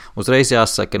uzreiz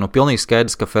jāsaka, pilnīgi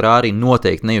skaidrs, ka Ferrari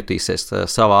noteikti nejutīsies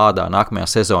savā ādā nākamajā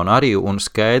sezonā arī, un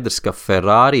skaidrs, ka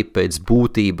Ferrari pēc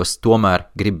būtības tomēr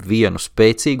grib vienu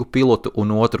spēcīgu pilotu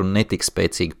un otru netik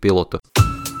spēcīgu pilotu.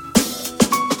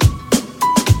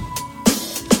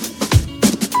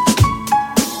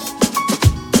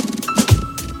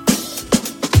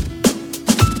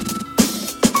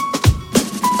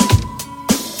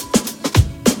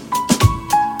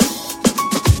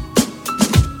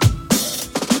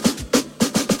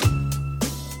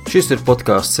 Šis ir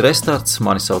podcasts Restarts,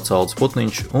 mani sauc Aldis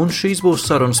Putniņš, un šīs būs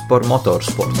sarunas par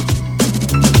motorsportu.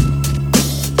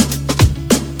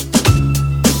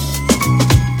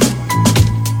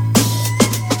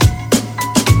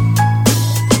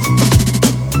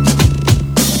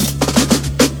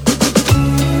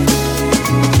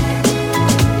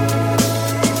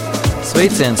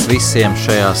 Sveiciens visiem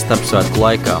šajā starpsvētku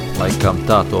laikā, laikam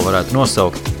tā to varētu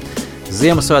nosaukt.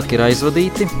 Ziemassvētki ir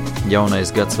aizvadīti,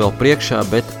 jaunais gads vēl priekšā,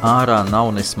 bet ārā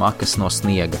nav ne smakas no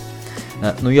sniega.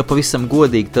 Ja pavisam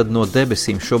godīgi, tad no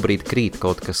debesīm šobrīd krīt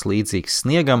kaut kas līdzīgs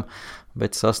sniegam,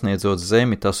 bet sasniedzot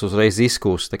zemi, tas uzreiz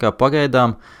izkūst. Tā kā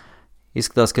pagaidām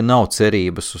izskatās, ka nav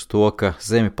cerības uz to, ka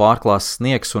zemi pārklās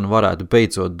sniegs un varētu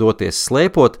beidzot doties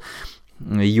slēpot,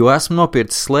 jo esmu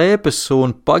nopircis slēpes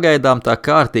un pagaidām tā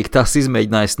kārtīgi tās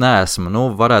izmēģinājis neesmu.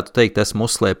 Varētu teikt,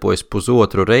 esmu uzslēpojis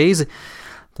pusotru reizi,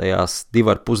 tajās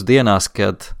 2,5 dienās,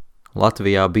 kad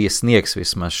Latvijā bija sniegs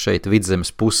vismaz šeit vidzemes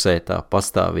pusē tā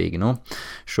pastāvīgi.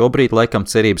 Šobrīd laikam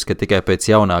cerības, ka tikai pēc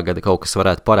jaunā gada kaut kas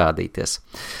varētu parādīties.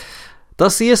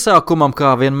 Tas iesākumam,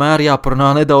 kā vienmēr,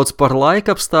 jāparunā nedaudz par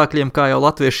laikapstākļiem, kā jau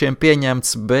latviešiem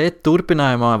pieņemts, bet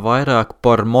turpinājumā vairāk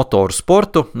par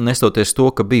motorsportu, nestoties to,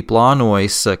 ka bija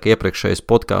plānojis, ka iepriekšējais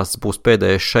podcasts būs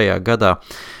pēdējais šajā gadā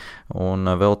un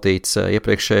veltīts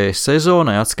iepriekšējai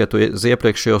sezonai, atskatu uz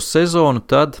iepriekšējo sezonu,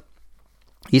 tad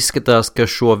izskatās, ka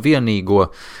šo vienīgo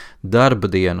darba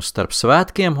dienu starp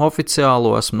svētkiem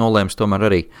oficiālo esmu nolēmis tomēr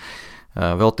arī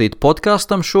veltīt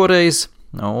podkastam šoreiz,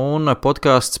 un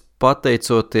podkasts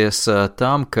pateicoties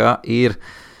tam, ka ir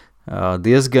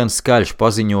diezgan skaļš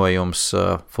paziņojums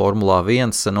Formulā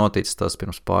 1 noticis tas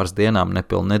pirms pāris dienām,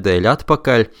 nepilnu nedēļu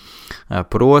atpakaļ,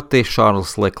 proti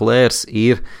Charles Leclerc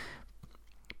ir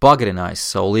pagarinājis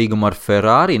savu līgumu ar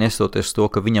Ferrari, nestoties to,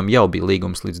 ka viņam jau bija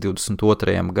līgums līdz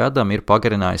 22. gadam, ir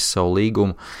pagarinājis savu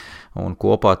līgumu un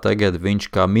kopā tagad viņš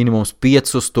kā minimums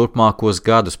 5 turpmākos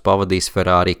gadus pavadīs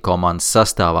Ferrari komandas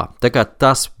sastāvā. Tā kā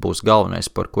tas būs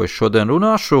galvenais, par ko es šodien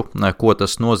runāšu, ko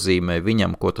tas nozīmē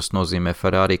viņam, ko tas nozīmē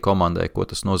Ferrari komandai, ko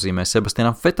tas nozīmē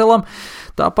Sebastianam Vettelam,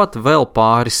 tāpat vēl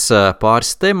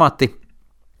pāris temati,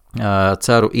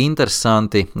 ceru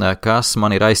interesanti, kas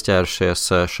man ir aizķērušies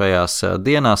šajās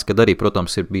dienās, kad arī,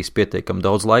 protams, ir bijis pietiekami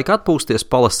daudz laika atpūsties,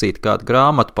 palasīt kādu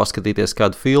grāmatu, paskatīties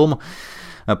kādu filmu,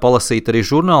 palasīt arī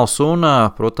žurnālus un,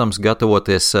 protams,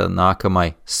 gatavoties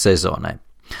nākamai sezonai.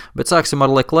 Bet sāksim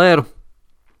ar Leclercu.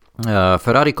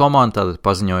 Ferrari komanda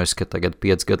paziņojusi, ka tagad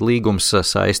 5 gadu līgums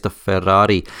saista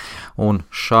Ferrari un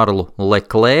Charlesu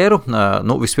Leclercu.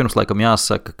 Vispirms laikam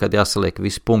jāsaka, kad jāsaliek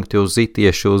visi punkti uz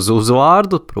tieši uz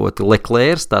uzvārdu, proti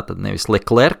Leclerc, tātad nevis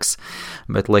Leclercs,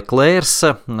 bet Leclerc,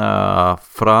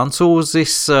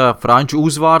 franču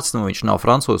uzvārds, viņš nav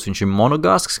francūzs, viņš ir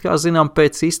monogāsks, kā zinām,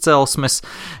 pēc izcelsmes,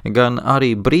 gan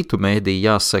arī britu mēdī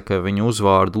jāsaka, viņu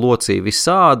uzvārdu locīja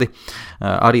visādi,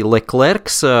 arī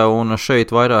Leclercs, un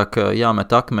šeit vairāk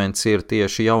jāmet akmens ir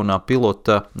tieši jaunā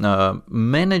pilota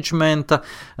menedžmenta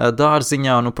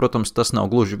dārziņā. Protams, tas nav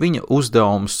gluži viņa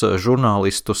uzdevums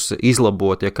žurnālistus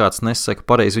izlabot, ja kāds nesaka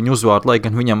pareizi viņu uzvārdu, lai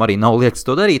gan viņam arī nav liekts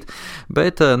to darīt,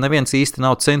 bet neviens īsti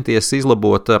nav centies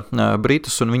izlabot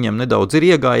britus, un viņam nedaudz ir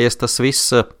iegājies tas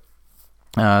viss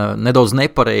nedaudz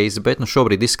nepareizi, bet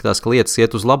šobrīd izskatās, ka lietas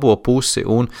iet uz labo pusi,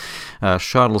 un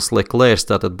Charles Leclerc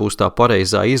tātad būs tā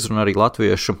pareizā izruna arī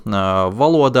latviešu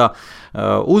valodā.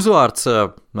 Uzvārds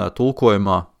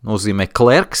tulkojumā nozīmē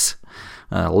klerks,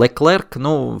 Leclerc,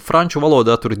 franču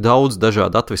valodā tur ir daudz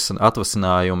dažādu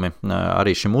atvasinājumi,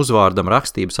 arī šim uzvārdam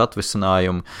rakstības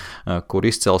atvasinājumi, kur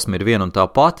izcelsme ir viena un tā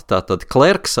pati, tātad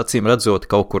klerks, acīm redzot,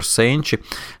 kaut kur senči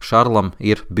Šarlam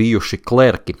ir bijuši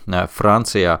klerki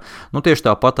Francijā. Tieši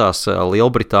tāpatās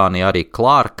Lielbritānija arī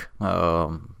Clark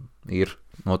ir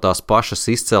no tās pašas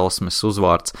izcelsmes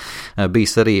uzvārds.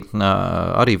 Bijis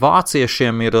arī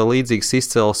vāciešiem ir līdzīgs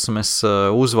izcelsmes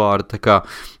uzvārdi, tā kā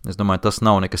es domāju, tas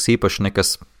nav nekas īpaši,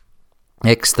 nekas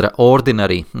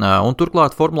extraordinary. Un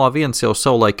turklāt Formulā 1 jau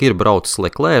savulaik ir braucis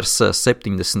Leclerc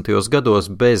 70. gados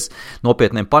bez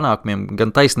nopietniem panākumiem, gan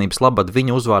taisnības labad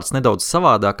viņa uzvārds nedaudz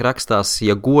savādāk rakstās,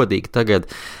 ja godīgi tagad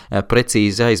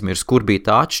precīzi aizmirs, kur bija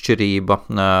tā atšķirība,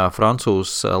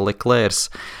 francūzs Leclerc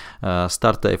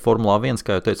startēja Formulā 1,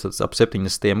 kā jau teicu, ap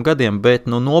 70 gadiem, bet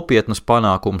nopietnus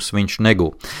panākumus viņš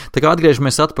negū. Tā kā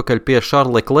atgriežamies atpakaļ pie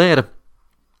Šarla Leclerca,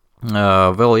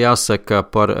 vēl jāsaka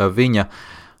par viņa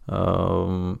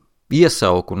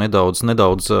iesauku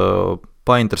nedaudz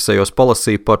painteresējos,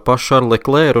 palasīju par pašu Šarlu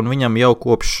Leclercu, un viņam jau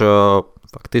kopš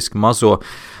faktiski mazo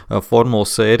formulu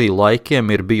sēriju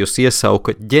laikiem ir bijusi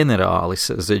iesauka ģenerālis,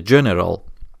 The General.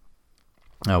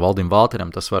 Valdim Valteram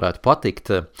tas varētu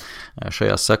patikt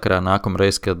šajā sakarā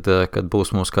nākamreiz, kad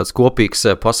būs mums kāds kopīgs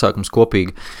pasākums,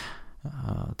 kopīgi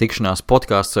tikšanās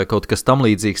podcasts vai kaut kas tam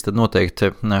līdzīgs, tad noteikti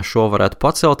šo varētu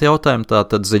pacelt jautājumu.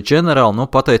 Tātad The General,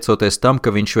 pateicoties tam, ka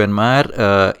viņš vienmēr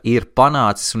ir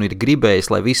panācis un ir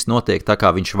gribējis, lai viss notiek tā, kā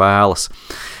viņš vēlas.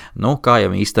 Kā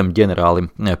jau īstam ģenerālim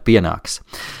pienāks.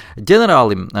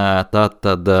 Ģenerālim,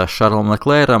 tātad Šarlam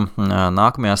Leclercam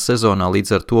nākamajā sezonā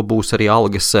līdz ar to būs arī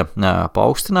algas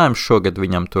paaugstinājums. Šogad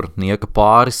viņam tur nieka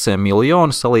pāris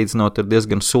miljoni, salīdzinot ar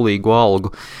diezgan sulīgu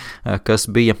algu, kas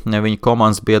bija viņa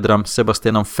komandas biedram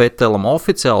Sebastianam Vettelam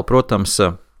oficiāli. Protams,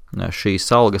 šīs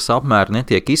algas apmēri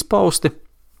netiek izpausti.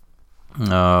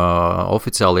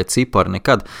 Oficiālie cipari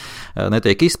nekad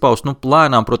netiek izpaust.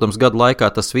 Lēnām, protams, gadu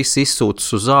laikā tas viss izsūtas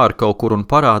uz āru kaut kur un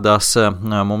parādās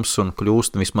mums un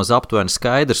kļūst vismaz aptuveni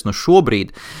skaidrs.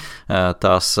 Šobrīd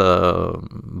tās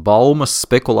baumas,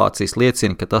 spekulācijas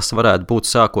liecina, ka tas varētu būt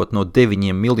sākot no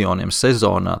 9 miljoniem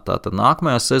sezonā, tātad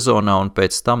nākamajā sezonā, un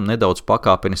pēc tam nedaudz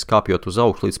pakāpeniski kāpjot uz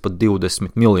augšu līdz pat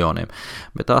 20 miljoniem.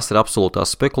 Bet tās ir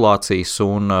absolūtās spekulācijas,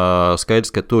 un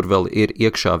skaidrs, ka tur vēl ir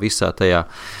iekšā visā tajā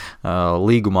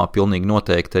līgumā pilnīgi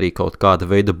noteikti arī kaut kāda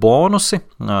veida bonusi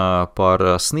par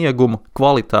sniegumu,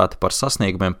 kvalitāti, par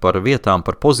sasniegumiem, par vietām,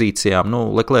 par pozīcijām.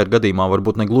 Leclerca gadījumā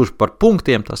varbūt ne gluži par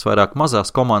punktiem, tas vairāk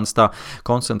mazās komandas tā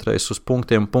koncentrējas uz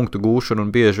punktiem, punktu gūšanu,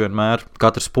 un bieži vienmēr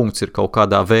katrs punkts ir kaut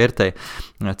kādā vērtē,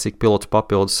 cik pilots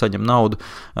papildus saņem naudu.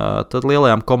 Tad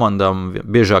lielajām komandām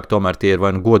biežāk tomēr tie ir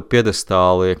vai godu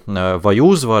piedestāli vai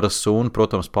uzvaras, un,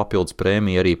 protams, papildus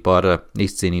prēmija arī par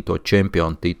izcīnīto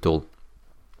čempionu titulu.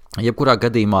 Jebkurā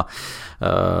gadījumā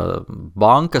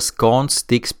bankas konts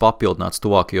tiks papildināts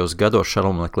tuvākajos gados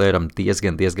Šarlam Leclercam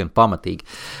diezgan pamatīgi.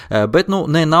 Bet,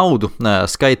 ne naudu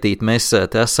skaitīt mēs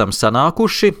te esam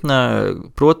sanākuši.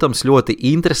 Protams, ļoti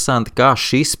interesanti, kā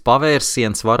šis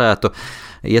pavērsiens varētu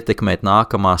ietekmēt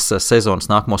nākamo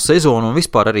sezonu un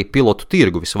vispār arī pilotu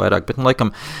tirgu visvairāk, bet,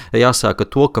 laikam, jāsaka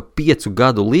to, ka 5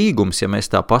 gadu līgums, ja mēs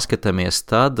tā paskatāmies,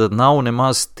 tad nav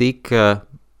nemaz tik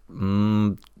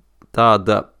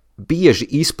tāda bieži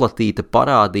izplatīta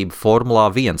parādība Formulā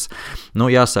 1.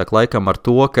 Jāsāk laikam ar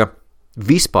to, ka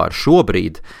vispār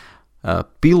šobrīd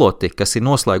piloti, kas ir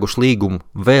noslēguši līgumu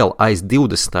vēl aiz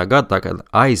 20. gada, tā kā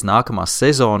aiz nākamās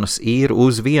sezonas, ir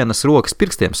uz vienas rokas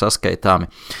pirkstiem saskaitāmi.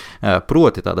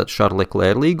 Proti, tātad Šarla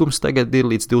Leclerca līgums tagad ir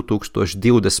līdz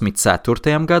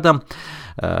 2024. gadam.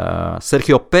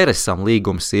 Sergio Peresam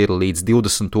līgums ir līdz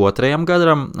 22.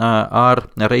 gadam ar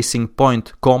Racing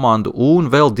Point komandu, un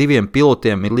vēl 2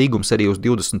 pilotiem ir līgums arī uz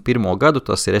 21. gadu,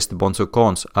 tas ir Estebans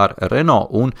Ocons ar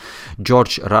Renault un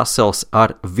George Russells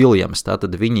ar Williams.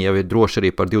 Tātad viņi jau ir droši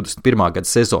arī par 21. gada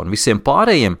sezonu. Visiem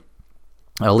pārējiem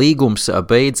līgums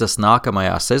beidzas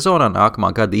nākamajā sezonā,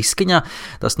 nākamā gada izskaņā.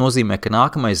 Tas nozīmē, ka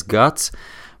nākamais gads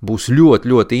būs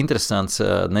ļoti interesants,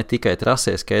 ne tikai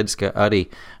trasē, skaidrs, ka arī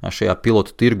šajā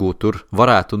pilotu tirgū tur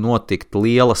varētu notikt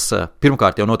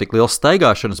pirmkārt jau notikt lielas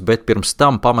staigāšanas, bet pirms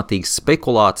tam pamatīgas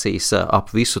spekulācijas ap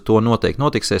visu to noteikti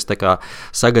notiksies, tā kā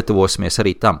sagatavosimies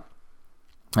arī tam.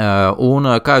 Un,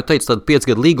 kā jau teicu, tad 5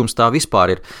 gadu līgums tā vispār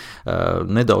ir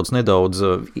nedaudz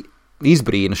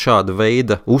izbrīna šāda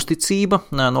veida uzticība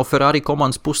no Ferrari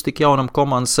komandas puses tik jaunam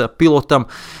komandas pilotam,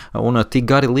 un tik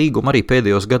gari līgumi arī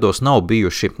pēdējos gados nav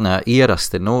bijuši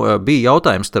ierasti. Bija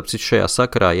jautājums, starp citu šajā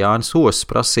sakarā Jānis Oss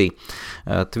prasīja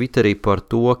Twitterī par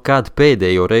to, kad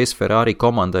pēdējo reizi Ferrari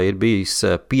komandai ir bijis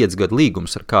 5 gadu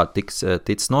līgums, ar kādu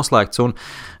ticis noslēgts, un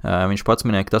viņš pats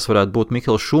minēja, ka tas varētu būt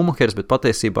Mihails Šumahers, bet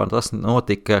patiesībā tas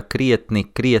notika krietni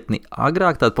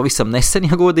agrāk, tātad pavisam nesen,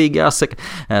 ja godīgi jāsaka.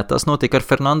 Tas notika ar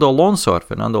Fernando Alonso. Ar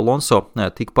Fernando Alonso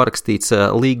tika parakstīts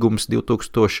līgums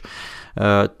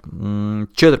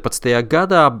 2014.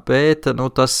 gadā, bet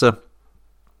tas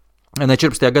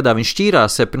 14. gadā viņš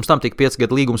šķīrās, pirms tam tika 5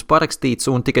 gadu līgums parakstīts,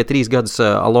 un tikai 3 gadus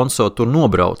Alonso tur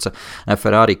nobrauca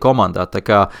Ferrari komandā. Tā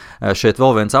kā šeit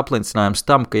vēl viens apliecinājums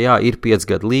tam, ka jā, ir 5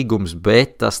 gadu līgums,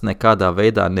 bet tas nekādā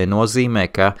veidā nenozīmē,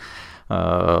 ka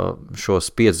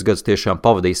šos 5 gadus tiešām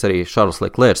pavadīs arī Šarls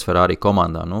Leclercs Ferrari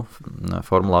komandā.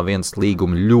 Formulā 1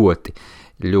 līgumi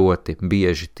ļoti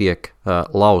bieži tiek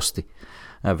lausti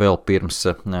vēl pirms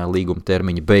līguma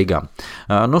termiņa beigām.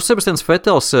 Sebastians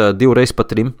Vettels 2 reizes pa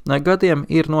 3 gadiem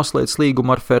ir noslēdzis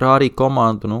līgumu ar Ferrari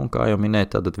komandu, kā jau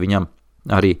minēju, tad viņam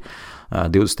arī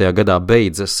 20. gadā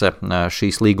beidzas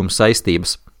šīs līguma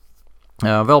saistības.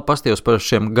 Vēl pastījos par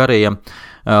šiem garajiem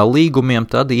līgumiem,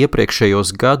 tad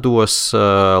iepriekšējos gados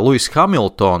Lewis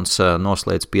Hamiltons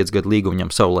noslēdz 5 gadu līgumu, viņam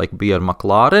savulaik bija ar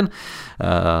McLaren,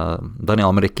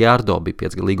 Danielam Ricciardo bija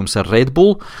 5 gadu līgums ar Red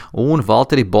Bull un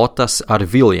Valtteri Bottas ar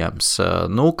Williams.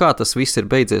 Kā tas viss ir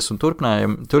beidzies un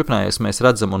turpinājies, mēs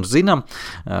redzam un zinām,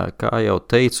 kā jau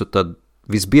teicu, tad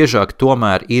visbiežāk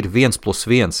tomēr ir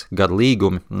 1+1 gadu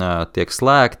līgumi tiek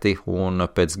slēgti, un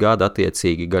pēc gada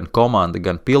attiecīgi gan komanda,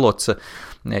 gan pilots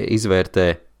izvērtē,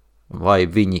 vai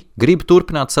viņi grib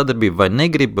turpināt sadarbību vai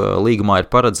negrib. Līgumā ir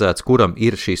paredzēts, kuram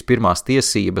ir šīs pirmās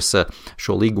tiesības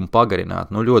šo līgumu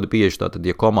pagarināt. Ļoti bieži tātad,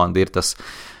 ja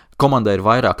komandai ir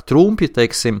vairāk trumpi,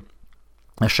 teiksim,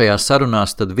 šajās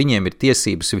sarunās, tad viņiem ir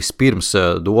tiesības vispirms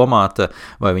domāt,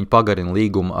 vai viņi pagarina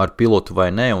līgumu ar pilotu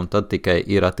vai nē, un tad tikai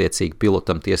ir attiecīgi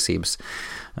pilotam tiesības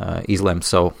izlemt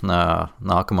savu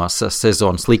nākamās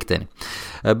sezonas likteni.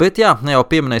 Bet jau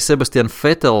pieminēja Sebastianu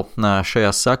Vettelu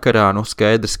šajā sakarā,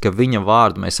 skaidrs, ka viņa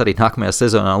vārdu mēs arī nākamajā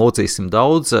sezonā locīsim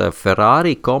daudz.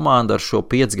 Ferrari komanda ar šo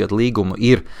 5 gadu līgumu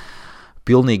ir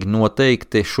pilnīgi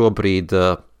noteikti šobrīd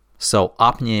savu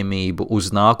apņēmību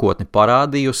uz nākotni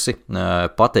parādījusi,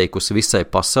 pateikusi visai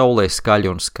pasaulē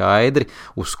skaļi un skaidri,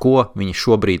 uz ko viņi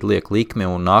šobrīd liek likmi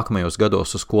un nākamajos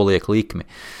gados uz ko liek likmi.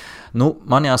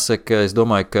 Man jāsaka, es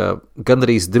domāju, ka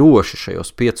gandrīz droši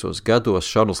šajos 5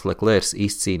 gados Charles Leclerc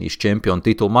izcīnīs čempionu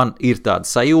titulu. Man ir tāda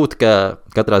sajūta, ka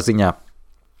katrā ziņā,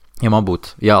 ja man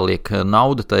būtu jāliek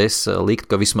nauda, tad es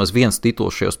liktu, ka vismaz viens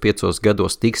tituls šajos 5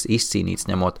 gados tiks izcīnīts,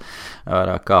 ņemot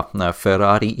vērā, kā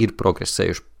Ferrari ir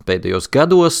progresējuši pēdējos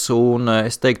gados, un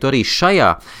es teiktu arī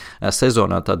šajā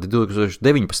sezonā, tāda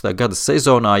 2019. gada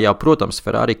sezonā, protams,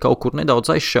 Ferrari kaut kur nedaudz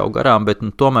aizšauja garām, bet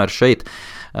tomēr šeit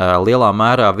lielā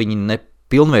mērā viņi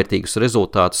pilnvērtīgus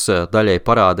rezultātus daļai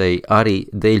parādīja arī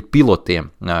dēļ pilotiem,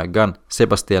 gan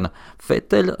Sebastiana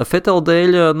Vettela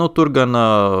dēļ, tur gan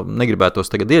negribētos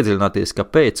tagad iedziļināties,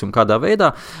 kāpēc un kādā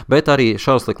veidā, bet arī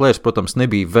Charles Leclerc, protams,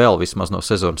 nebija vēl vismaz no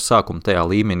sezonas sākuma tajā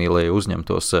līmenī, lai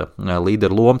uzņemtos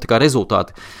līderu lomu, tā kā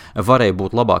rezultāti varēja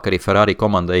būt labāk arī Ferrari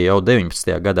komandai jau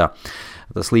 19. gadā.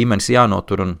 Tas līmenis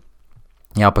jānotur un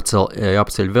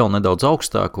jāpaceļ vēl nedaudz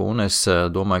augstāk, un es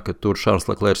domāju, ka tur Charles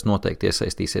Leclerc noteikti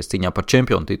iesaistīsies cīņā par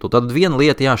čempionu titulu. Tad viena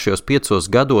lieta, šajos 5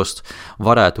 gados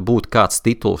varētu būt kāds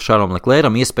tituls Charlesam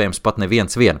Leclercam, iespējams pat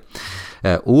neviens vien.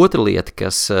 Otra lieta,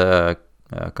 kas,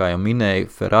 kā jau minēju,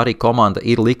 Ferrari komanda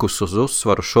ir likusi uz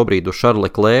uzsvaru šobrīd uz Charlesu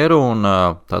Leclercu, un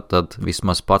tad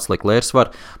vismaz pats Leclerc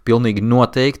var pilnīgi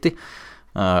noteikti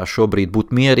šobrīd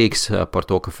būt mierīgs par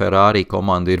to, ka Ferrari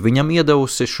komanda ir viņam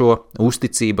iedevusi šo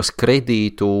uzticības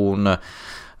kredītu, un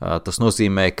tas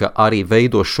nozīmē, ka arī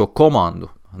veido šo komandu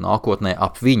nākotnē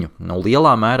ap viņu.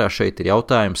 Lielā mērā šeit ir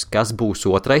jautājums, kas būs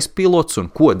otrais pilots un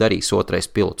ko darīs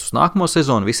otrais pilots. Uz nākamo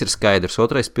sezonu viss ir skaidrs,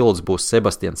 otrais pilots būs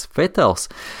Sebastians Vettels,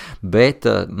 bet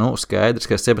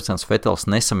skaidrs, ka Sebastians Vettels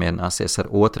nesamierināsies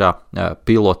ar otrā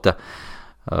pilota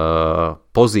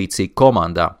pozīciju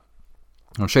komandā.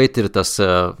 Un šeit ir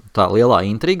tā lielā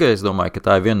intriga, es domāju, ka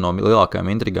tā ir viena no lielākajām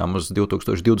intrigām uz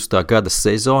 2020. gada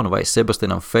sezonu, vai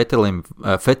Sebastianam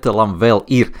Vettelam vēl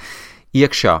ir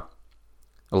iekšā,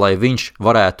 lai viņš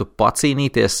varētu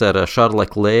pacīnīties ar Charlesu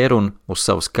Leclercu un uz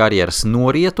savas karjeras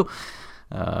norietu,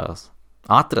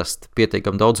 atrast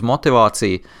pietiekami daudz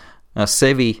motivāciju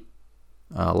sevī,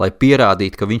 lai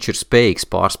pierādītu, ka viņš ir spējīgs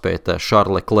pārspēt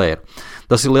Charlesu Leclercu.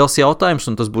 Tas ir liels jautājums,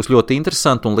 un tas būs ļoti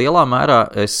interesanti, un lielā mērā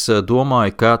es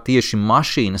domāju, ka tieši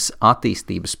mašīnas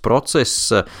attīstības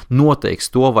process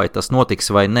noteiks to, vai tas notiks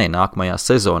vai ne nākamajā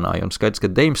sezonā, un skaidrs, ka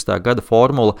 19. gada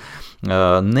formula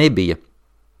nebija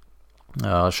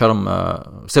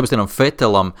Sebastianam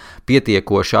Vettelam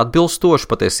pietiekoši atbilstoši,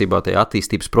 patiesībā tajā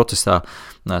attīstības procesā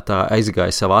tā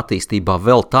aizgāja savā attīstībā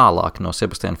vēl tālāk no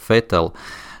Sebastiana Vettela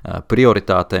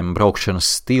prioritātēm, braukšanas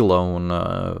stila un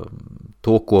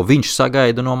to, ko viņš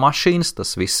sagaida no mašīnas,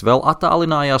 tas viss vēl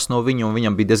attālinājās no viņa, un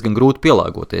viņam bija diezgan grūti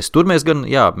pielāgoties. Tur mēs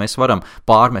varam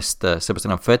pārmest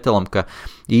Sebastianam Vettelam, ka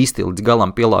īsti līdz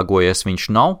galam pielāgojies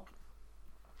viņš nav.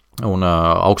 Un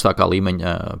augstākā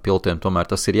līmeņa pilotiem tomēr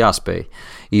tas ir jāspēj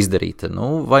izdarīt.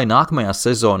 Vai nākamajā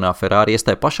sezonā Ferrari ies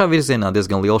tajā pašā virzienā,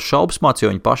 diezgan liels šaubas māc, jo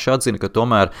viņi paši atzina, ka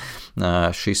tomēr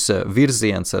šis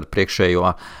virziens ar priekšējo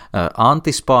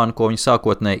antispānu, ko viņi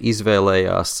sākotnēji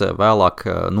izvēlējās, vēlāk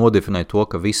nodefinēja to,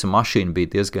 ka visa mašīna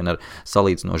bija diezgan ar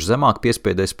salīdzinoši zemāku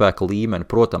piespēdēju spēka līmeni,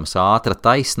 protams, ātra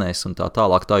taisnēs un tā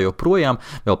tālāk tā joprojām,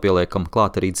 vēl pieliekam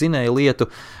klāt arī dzinēju lietu,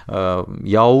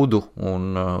 jaudu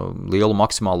un lielu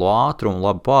maksimālo ātrumu,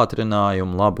 labu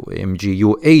pātrinājumu, labu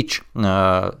MGU-H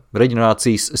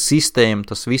reģenerācijas sistēmu,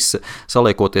 tas viss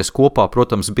saliekoties kopā,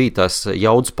 protams, bija tās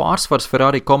jaudas pārsvars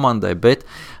Ferrari komandai, bet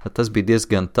tas bija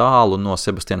diezgan tālu no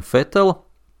Sebastiana Vettela.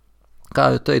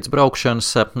 Kā jau teicu,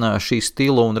 braukšanas šī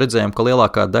stila un redzējām, ka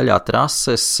lielākā daļā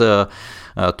trases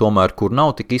tomēr, kur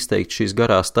nav tik izteikti šīs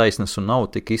garās taisnes un nav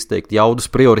tik izteikti jaudas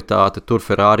prioritāte, tur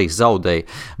Ferrari zaudēja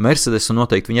Mercedes un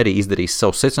noteikti viņi arī izdarīs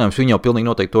savus secinājumus. Viņi jau pilnīgi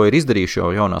noteikti to ir izdarījuši, jo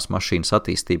jaunās mašīnas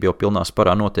attīstība jau pilnā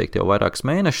sparā noteikti jau vairākus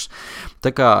mēnešus.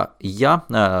 Tā kā, ja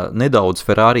nedaudz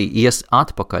Ferrari ies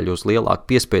atpakaļ uz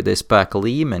lielāku piespēdēju spēka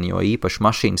līmeni, jo īpaši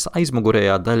mašīnas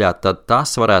aizmugurējā daļā, tad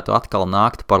tas varētu atkal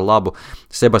nākt par labu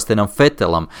Sebastianam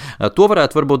Vettelam. To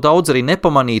varētu varbūt daudz arī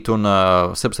nepamanīt, un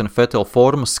Sebastiana Vettela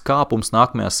formas kāpums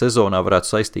nākamajā sezonā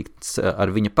varētu saistīts ar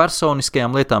viņa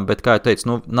personiskajām lietām, bet, kā jau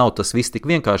teicu, nav tas viss tik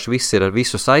vienkārši, viss ir ar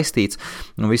visu saistīts,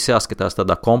 viss jāskatās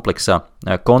tādā kompleksā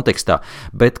kontekstā,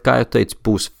 bet, kā jau teicu,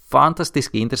 būs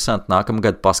fantastiski interesanti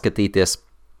nākamgad paskatīties,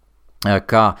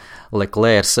 kā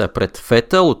Leclerc pret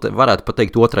Vettelu, varētu pat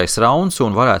teikt otrais rauns,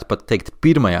 un varētu pat teikt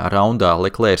pirmajā raundā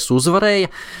Leclerc uzvarēja,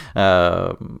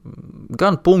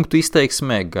 gan punktu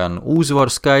izteiksmē, gan uzvaru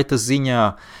skaita ziņā,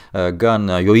 gan,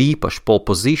 jo īpaši pole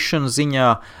position ziņā,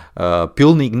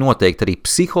 pilnīgi noteikti arī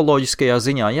psiholoģiskajā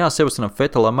ziņā. Jā, Sebastianam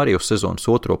Vettelam arī uz sezonas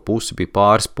otro pusi bija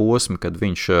pāris posmi, kad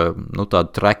viņš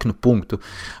tādu treknu punktu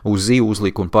uz zīvu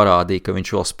uzlika un parādīja, ka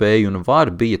viņš vēl spēja un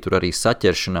var, bija tur arī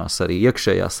saķeršanās, arī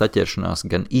iekšējā saķeršanās,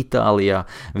 gan Itālijā,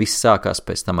 viss sākās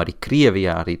pēc tam arī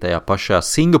Krievijā, arī tajā pašā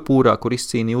Singapūrā, kur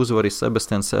izcīnīja uzvaru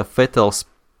Sebastians Vettels,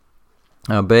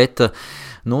 bet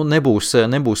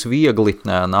nebūs viegli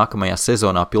nākamajā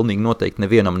sezonā pilnīgi noteikti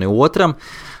nevienam, ne otram.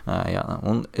 Jā,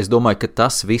 un es domāju, ka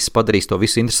tas viss padarīs to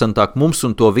visu interesantāku mums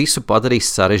un to visu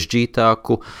padarīs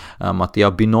sarežģītāku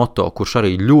Mattia Binotto, kurš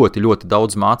arī ļoti, ļoti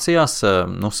daudz mācījās.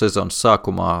 Sezonas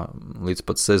sākumā līdz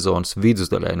pat sezonas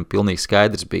vidusdaļai pilnīgi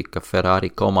skaidrs bija, ka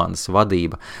Ferrari komandas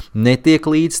vadība netiek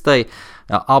līdz tai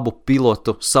abu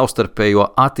pilotu savstarpējo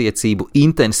attiecību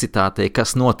intensitātei,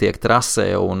 kas notiek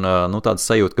trasē, un tāda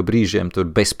sajūta, ka brīžiem tur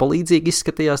bezpalīdzīgi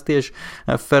izskatījās tieši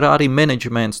Ferrari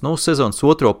menedžments. Sezonas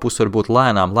otro pusi varbūt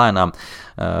lēnām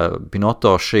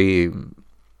Binotto šī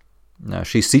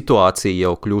situācija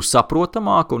jau kļūst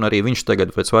saprotamāka, un arī viņš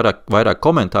tagad pēc vairāk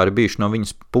komentāri bijuši no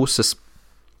viņas puses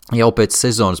jau pēc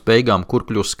sezonas beigām, kur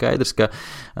kļūst skaidrs, ka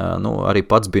arī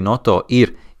pats Binotto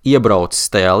ir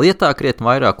iebraucis tajā lietā krietni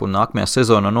vairāk, un nākamajā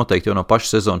sezonā noteikti jau no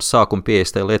paša sezonas sākuma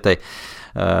pieejas tajā lietai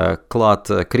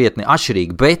klāt krietni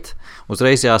atšķirīgi, bet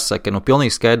uzreiz jāsaka,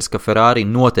 pilnīgi skaidrs, ka Ferrari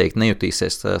noteikti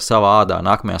nejutīsies savā ādā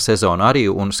nākamajā sezonā arī,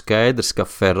 un skaidrs, ka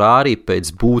Ferrari pēc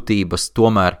būtības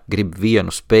tomēr grib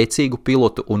vienu spēcīgu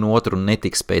pilotu un otru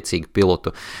netik spēcīgu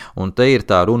pilotu, un te ir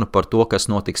tā runa par to, kas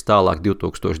notiks tālāk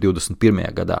 2021.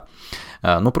 gadā.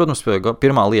 Protams,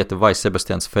 pirmā lieta, vai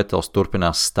Sebastians Vettels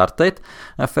turpinās startēt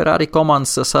Ferrari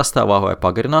komandas sastāvā vai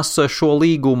pagarinās šo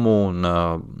līgumu, un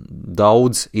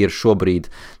daudz ir šobrīd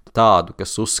tādu,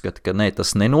 kas uzskata, ka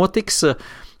tas nenotiks.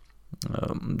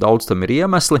 Daudz tam ir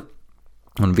iemesli.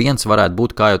 Un viens varētu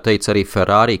būt, kā jau teicu, arī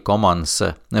Ferrari komandas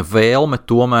vēlme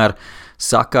tomēr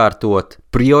sakārtot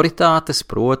prioritātes,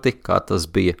 proti, kā tas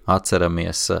bija,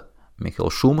 atceramies, Mihaela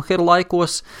Šumahera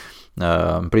laikos,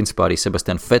 principā arī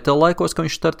Sebastiana Vettela laikos, kad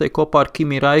viņš startēja kopā ar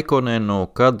Kimi Raikkonenu,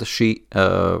 kad šī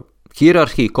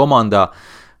hierarhija komandā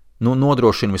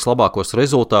nodrošina vislabākos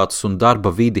rezultātus un darba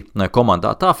vidi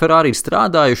komandā. Tā Ferrari ir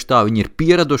strādājuši, tā viņi ir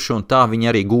pieraduši un tā viņi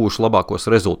arī guvuši labākos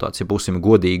rezultātus, ja būsim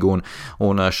godīgi,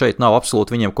 un šeit nav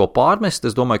absolūti viņiem ko pārmest.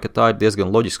 Es domāju, ka tā ir diezgan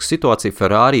loģiska situācija.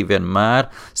 Ferrari vienmēr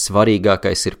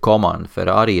svarīgākais ir komanda.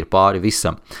 Ferrari ir pāri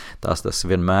visam. Tas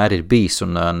vienmēr ir bijis,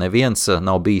 un neviens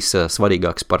nav bijis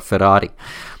svarīgāks par Ferrari.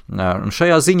 Un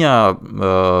šajā ziņā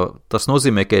tas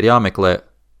nozīmē, ka ir jāmeklē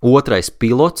otrais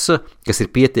pilots, kas ir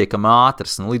pietiekami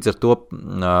ātrs, līdz ar to,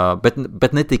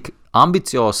 bet ne tik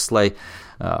ambiciozs, lai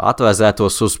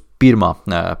atvēzētos uz pirmā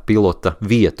pilota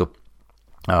vietu.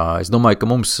 Es domāju, ka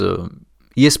mums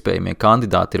iespējamie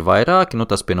kandidāti ir vairāki,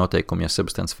 tas pie noteikuma, ja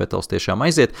Sebastians Vettels tiešām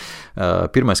aiziet.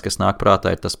 Pirmais, kas nāk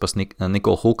prātā, ir tas pats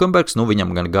Nikola Hulkenbergs,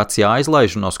 viņam gan gads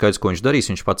jāizlaiž, un nav skaidrs, ko viņš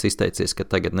darīs, viņš pats izteicies, ka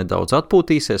tagad nedaudz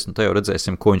atpūtīsies, un te jau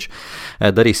redzēsim, ko viņš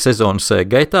darīs sezonas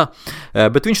gaitā,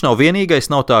 bet viņš nav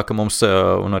vienīgais, nav tā, ka mums,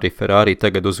 un arī Ferrari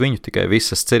tagad uz viņu tikai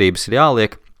visas cerības ir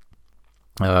jāliek.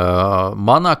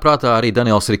 Man nāk prātā arī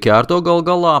Daniels Ricciardo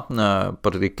galā,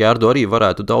 par Ricciardo arī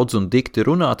varētu daudz un dikti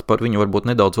runāt, par viņu varbūt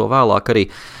nedaudz vēl vēlāk arī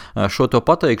šo to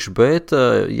pateikšu, bet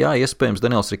jā, iespējams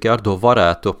Daniels Ricciardo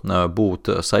varētu būt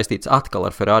saistīts atkal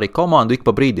ar Ferrari komandu, ik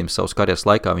pa brīdim savas karjeras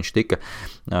laikā viņš tika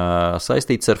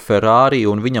saistīts ar Ferrari,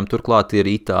 un viņam turklāt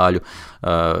ir itāļu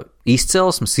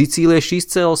izcelsme, sicīliešu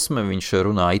izcelsme, viņš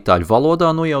runā itāļu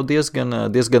valodā jau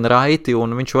diezgan raiti,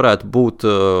 un viņš varētu būt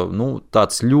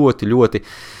tāds ļoti, ļoti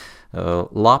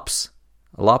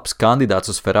labs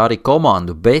kandidāts uz Ferrari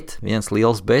komandu, bet viens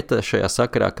liels bet šajā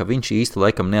sakarā, ka viņš īsti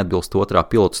laikam neatbilst otrā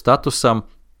pilota statusam,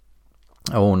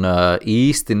 un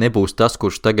īsti nebūs tas,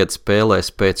 kurš tagad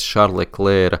spēlēs pēc Charlesa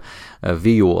Leclerca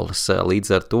violas.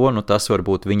 Līdz ar to tas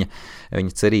varbūt viņa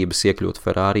cerības iekļūt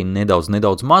Ferrari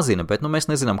nedaudz mazina, bet mēs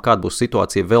nezinām, kāda būs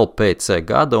situācija vēl pēc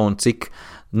gada un cik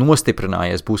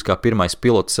nostiprinājies būs kā pirmais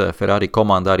pilots Ferrari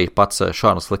komandā arī pats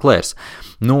Charles Leclerc.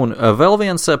 Un vēl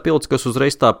viens pilots, kas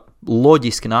uzreiz tā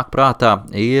loģiski nāk prātā,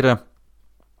 ir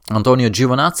Antonio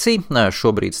Giovinazzi.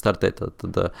 Šobrīd startē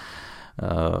tad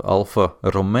Alfa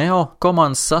Romeo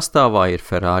komandas sastāvā, ir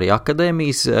Ferrari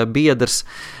akadēmijas biedrs,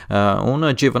 un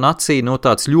Giovinazzi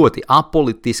tāds ļoti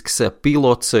apolitisks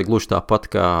pilots, gluži tāpat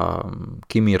kā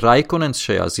Kimi Raikkonens,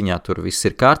 šajā ziņā tur viss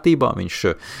ir kārtībā, viņš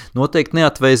noteikti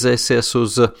neatvēzēsies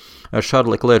uz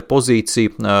Charlesa Leclerca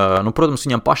pozīciju. Protams,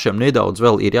 viņam pašam nedaudz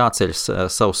vēl ir jāceļ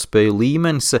savs spēju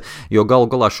līmenis, jo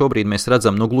galu galā šobrīd mēs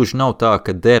redzam, gluži nav tā,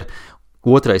 ka der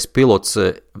otrais pilots,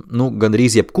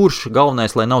 gandrīz jebkurš,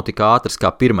 galvenais, lai nav tik ātrs kā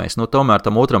pirmais. Tomēr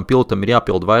tam otram pilotam ir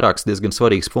jāpild vairākas diezgan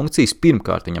svarīgas funkcijas.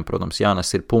 Pirmkārt, viņam, protams,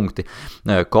 jānes ir punkti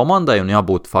komandai un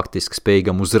jābūt faktiski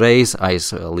spējīgam uzreiz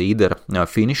aiz līdera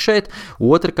finišēt.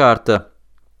 Otrakārt,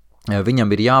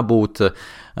 viņam ir jābūt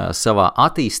savā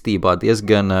attīstībā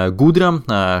diezgan gudram.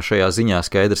 Šajā ziņā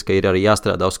skaidrs, ka ir arī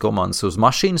jāstrādā uz komandas uz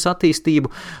mašīnas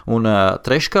attīstību, un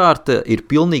treškārt ir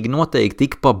pilnīgi noteikti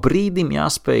tik pa brīdim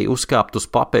jāspēj uzkāpt uz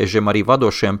papēžiem arī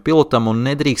vadošajam pilotam un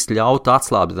nedrīkst ļaut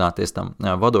atslābināties tam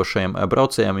vadošajam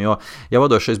braucējam, jo ja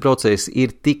vadošais braucējs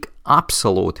ir tik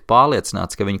absolūti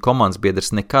pārliecināts, ka viņa komandas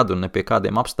biedrs nekad un ne pie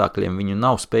kādiem apstākļiem viņu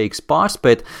nav spējīgs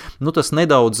pārspēt, tas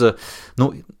nedaudz,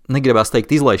 negribās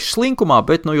teikt izlaiž slinkumā,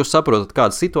 bet, jūs saprotat,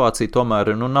 kāda situācija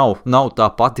tomēr, nav tā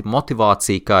pati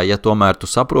motivācija, kā ja tomēr tu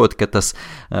saproti, ka tas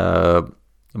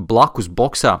blakus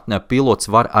boksā pilots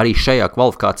var arī šajā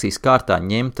kvalifikācijas kārtā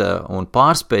ņemt un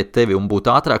pārspēt tevi un būt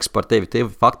ātrāks par tevi. Tev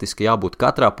faktiski jābūt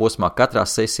katrā posmā, katrā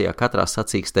sesijā, katrā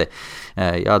sacīkstē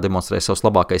jādemonstrē savs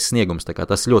labākais sniegums. Tā kā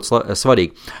tas ļoti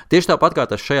svarīgi. Tieši tāpat kā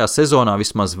tas šajā sezonā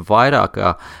vismaz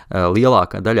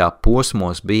lielākā daļā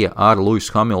posmos bija ar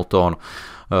Lewisu Hamiltonu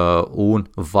un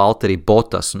Valtteri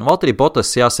Bottas. Un Valtteri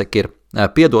Bottas, jāsaka,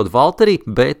 ir piedod Valtteri,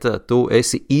 bet tu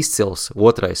esi izcils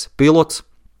otrais pilots.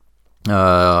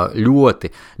 Ļoti,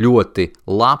 ļoti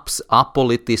labs,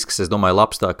 apolitisks, es domāju,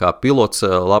 labs tā kā pilots,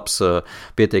 labs,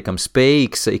 pietiekami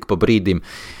spējīgs, ik pa brīdim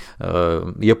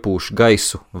iepūš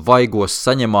gaisu vaigos,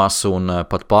 saņemās un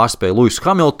pat pārspēja Lewisu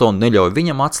Hamiltonu, neļauj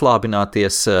viņam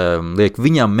atslābināties, liek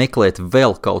viņam meklēt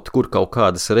vēl kaut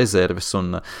kādas rezerves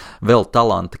un vēl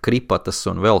talanta kripatas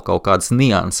un vēl kaut kādas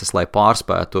nianses, lai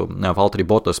pārspētu Valtteri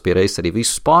Bottas pie reizes arī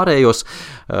visus pārējos,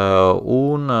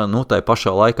 un tai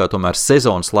pašā laikā, tomēr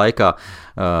sezonas laikā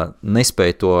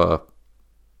nespēja to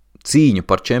cīņu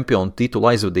par čempionu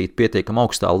titulu aizvadīt pietiekami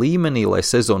augstā līmenī, lai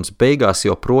sezonas beigās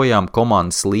joprojām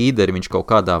komandas līderi viņš kaut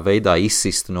kādā veidā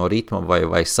izsistu no ritma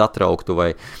vai satrauktu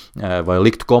vai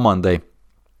liktu komandai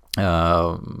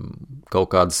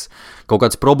kaut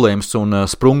kādas problēmas un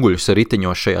sprunguļus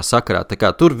riteņos šajā sakarā. Tā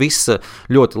kā tur viss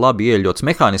ļoti labi ieļots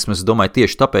mehānisms. Es domāju,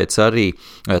 tieši tāpēc arī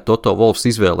Toto Wolffs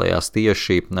izvēlējās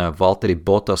tieši Valtteri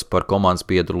Bottas par komandas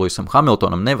biedru Lewisam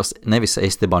Hamiltonam, nevis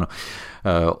Estebanu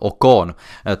Okonu.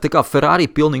 Tā kā Ferrari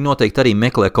pilnīgi noteikti arī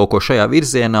meklē kaut ko šajā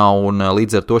virzienā, un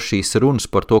līdz ar to šīs runas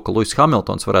par to, ka Lewis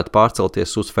Hamiltons varētu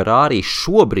pārcelties uz Ferrari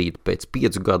šobrīd pēc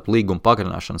 5 gadu līguma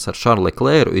pagarināšanas ar Charlesu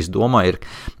Leclercu, es domāju,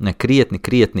 ir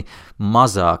krietni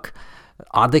mazāk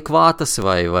adekvātas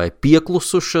vai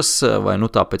pieklusušas, vai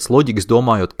tāpēc loģikas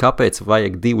domājot, kāpēc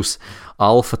vajag divus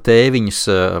alfa tēviņus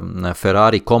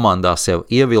Ferrari komandā sev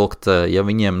ievilkt, ja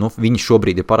viņiem, viņi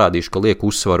šobrīd ir parādījuši, ka liek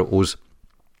uzsvaru uz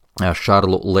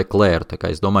Šarlu Leclercu. Tā kā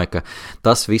es domāju, ka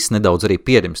tas viss nedaudz arī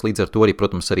pierims. Līdz ar to arī,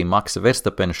 protams, arī Maksa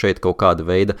Verstapena šeit kaut kāda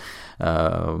veida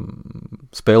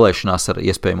spēlēšanās ar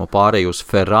iespējamo pārēju uz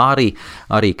Ferrari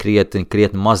arī krietni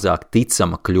mazāk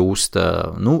ticama kļūst.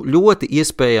 Ļoti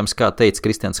iespējams, kā teica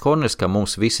Kristians Horners, ka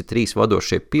mums visi 3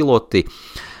 vadošie piloti,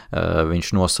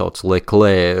 viņš nosauc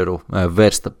Leclercu,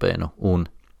 Verstapenu un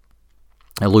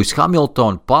Lewis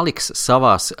Hamilton paliks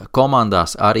savās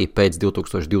komandās arī pēc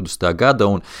 2020. gada,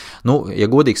 un, ja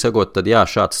godīgi sakot, tad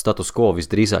šāds status quo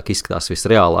visdrīzāk izskatās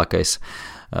visreālākais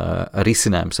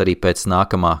risinājums arī pēc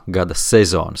nākamā gada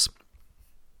sezonas.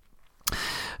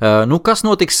 Kas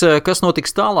notiks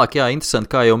tālāk? Jā,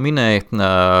 interesanti, kā jau minēja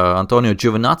Antonio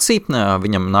Giovinazzi,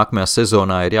 viņam nākamajā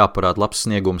sezonā ir jāparāda labs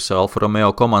sniegums Alfa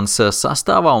Romeo komandas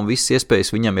sastāvā, un viss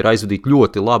iespējas viņam ir aizvadīt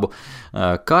ļoti labu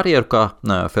karjeru kā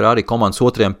Ferrari komandas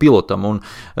otrajam pilotam, un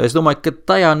es domāju, ka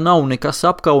tajā nav nekas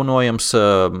apkaunojams.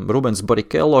 Rubens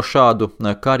Barrichello šādu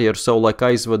karjeru savulaik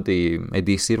aizvadīja,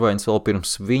 Edijs Irvains vēl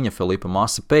pirms viņa, Felipe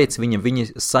Massa pēc viņi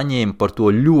saņēma par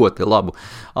to ļoti labu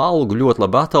algu, ļoti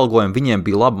labu atalgojumu, viņiem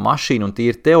bija laba mašīna, un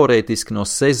tīri teorētiski no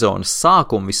sezonas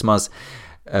sākuma vismaz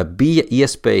bija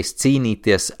iespējas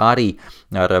cīnīties arī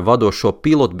ar vadošo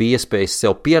pilotu, bija iespējas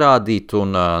sev pierādīt,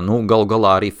 un galu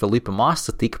galā arī Felipe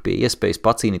Massa tika pie iespējas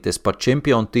pacīnīties par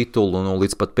čempionu titulu, un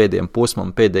līdz pat pēdējiem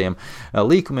posmam, pēdējiem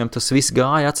līkumiem tas viss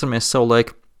gāja, atceramies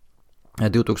savulaik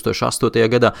 2008.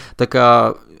 gadā, tā kā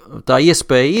tā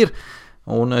iespēja ir.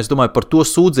 Un es domāju, par to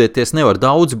sūdzēties nevar,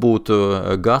 daudz būt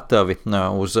gatavi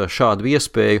uz šādu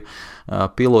iespēju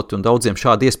piloti, un daudziem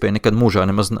šāda iespēja nekad mūžā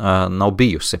nemaz nav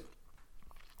bijusi.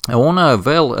 Un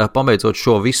vēl pabeidzot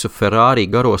šo visu Ferrari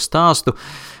garo stāstu,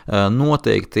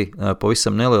 noteikti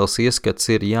pavisam neliels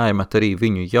ieskats ir jāiemet arī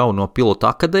viņu jauno pilotu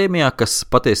akadēmijā, kas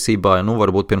patiesībā,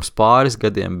 varbūt pirms pāris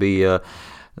gadiem bija,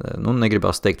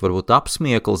 negribās teikt varbūt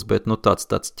apsmiekls, bet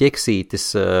tāds ķeksītis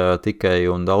tikai,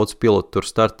 un daudz pilotu tur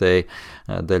startēja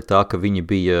dēļ tā, ka viņi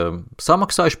bija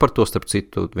samaksājuši par to, starp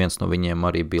citu, viens no viņiem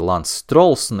arī bija Lance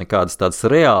Strolls, nekādas tādas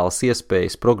reālas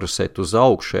iespējas progresēt uz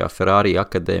augšu šajā Ferrari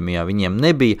akadēmijā viņiem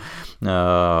nebija,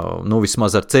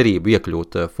 vismaz ar cerību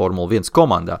iekļūt Formula 1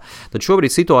 komandā. Tad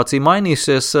šobrīd situācija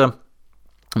mainīsies.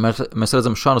 Mēs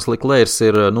redzam, Šarls Leclercs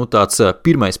ir tāds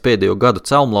pirmais pēdējo gadu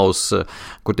celmlauz,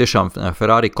 kur tiešām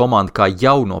Ferrari komanda kā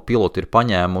jauno pilotu ir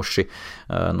paņēmuši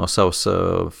no savas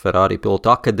Ferrari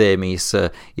pilotu akadēmijas,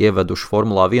 ieveduši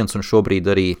Formulā 1 un šobrīd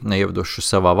arī ieveduši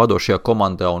savā vadošajā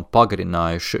komandā un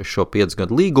pagarinājuši šo 5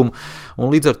 gadu līgumu,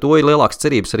 un līdz ar to ir lielāks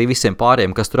cerības arī visiem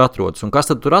pārējiem, kas tur atrodas. Un kas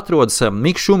tad tur atrodas?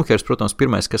 Miks Šumahers, protams,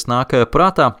 pirmais, kas nāk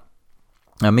prātā.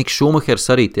 Miks Šumahers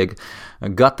arī tiek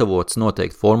gatavots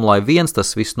noteikti Formulai 1,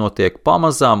 tas viss notiek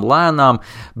pamazām, lēnām,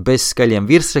 bez skaļiem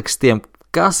virsrakstiem,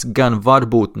 kas gan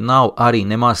varbūt nav arī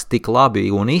nemaz tik labi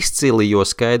un izcili, jo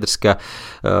skaidrs, ka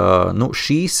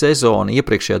šī sezona,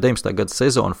 iepriekšējā 19. gada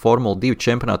sezona Formula 2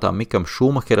 čempionātā Mikam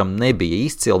Šumaheram nebija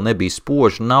izcili, nebija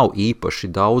spoži, nav īpaši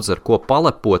daudz ar ko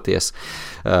palepoties.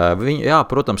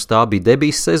 Protams, tā bija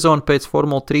debijas sezona pēc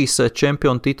Formula 3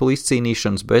 čempionu titulu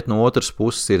izcīnīšanas, bet no otras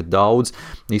puses ir daudz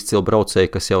izcilu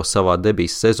braucēju, kas jau savā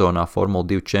debijas sezonā Formula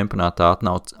 2 čempionātā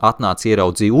atnāca,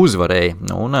 ieraudzīja, uzvarēja,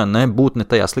 un nebūt ne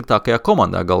tajā sliktākajā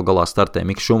komandā gal galā startē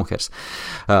Miks Šumahers.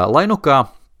 Lai kā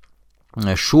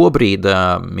šobrīd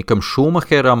Mikam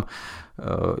Šumaheram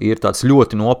ir tāds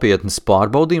ļoti nopietns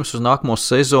pārbaudījums uz nākamo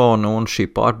sezonu, un šī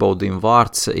pārbaudījuma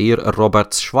vārds ir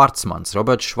Roberts Švarcmans.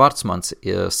 Roberts Švarcmans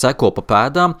seko pa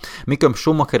pēdām Mikam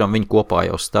Šumaheram, viņi kopā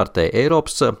jau startēja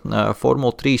Eiropas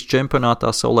Formula 3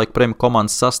 čempionātā, savulaik prēmju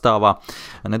komandas sastāvā.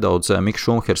 Nedaudz Miks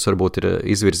Šumahers varbūt ir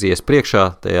izvirzījies priekšā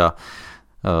tajā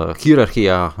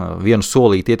hierarhijā, vienu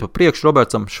solīti iet pa priekšu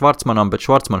Robertsam Švarcmanam, bet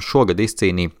Švarcmans šogad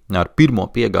izcīnīja ar pirmo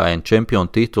piegājienu čempionu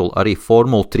titulu arī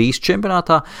Formula 3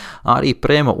 čempionātā, arī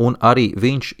prēma, un arī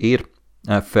viņš ir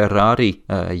Ferrari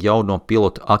jauno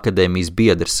pilotu akadēmijas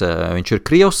biedrs. Viņš ir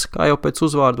krievs, kā jau pēc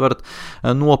uzvārdu varat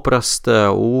noprast,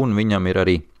 un viņam ir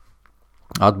arī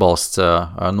atbalsts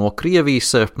no Krievijas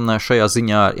šajā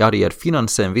ziņā, arī ar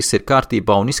finansēm viss ir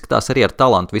kārtībā, un izskatās arī ar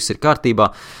talantu viss ir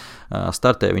kārtībā.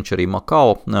 Startē viņš arī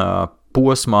Makao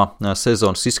posmā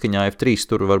sezonas izskaņā F3,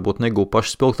 tur varbūt negūja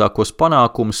pašas spilgtākos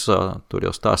panākumus, tur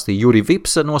jau stāstīja Juri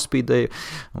Vips nospīdēja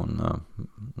un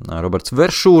Roberts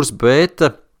Veršūrs, bet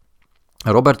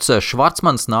Roberts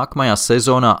Švarcmans nākamajā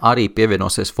sezonā arī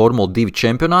pievienosies Formula 2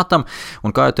 čempionātam,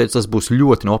 un, kā jau teicu, tas būs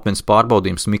ļoti nopietns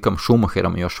pārbaudījums Mikam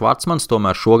Šumaheram, jo Švarcmans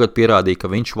tomēr šogad pierādīja, ka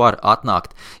viņš var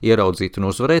atnākt, ieraudzīt un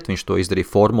uzvarēt. Viņš to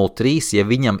izdarīja Formula 3, ja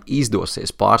viņam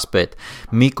izdosies pārspēt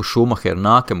Miku Šumaheru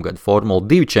nākamgad Formula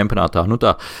 2 čempionātā,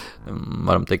 tā,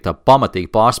 varam teikt, tā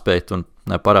pamatīgi pārspēt un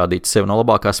parādīt sevi no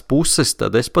labākās puses,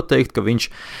 tad es pat teiktu, ka viņš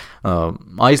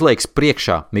aizliegs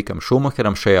priekšā Mikam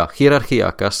Šumacheram šajā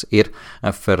hierarhijā, kas ir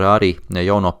Ferrari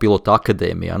jauno pilotu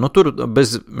akadēmijā. Nu, tur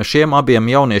bez šiem abiem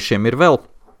jauniešiem ir vēl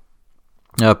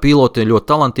piloti, ļoti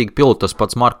talantīgi piloti, tas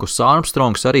pats Markus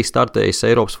Armstrongs arī startējis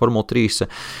Eiropas Formula 3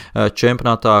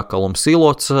 čempionātā, Kalums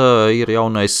Ilots ir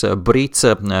jaunais brits,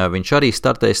 viņš arī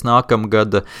startējis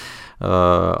nākamgad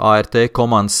ART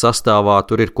komandas sastāvā,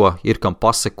 tur ir kam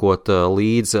pasekot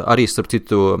līdzi, arī starp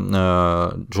citu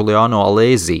Giuliano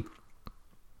Alesi,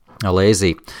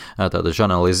 tātad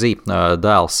Žana Alesi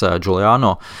dēls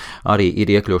Giuliano arī ir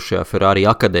iekļuvuši šajā Ferrari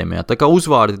akadēmijā. Tā kā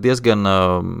uzvārdi diezgan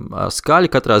skaļi,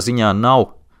 katrā ziņā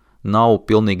nav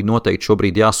pilnīgi noteikti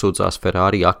šobrīd jāsūdzās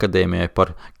Ferrari akadēmijai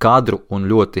par kadru un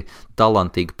ļoti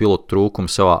talantīgu pilotu trūkumu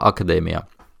savā akadēmijā.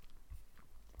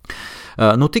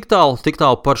 Nu, tik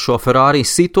tālu par šo Ferrari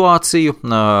situāciju,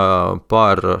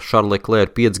 par Charles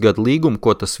Leclerc 5 gadu līgumu,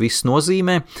 ko tas viss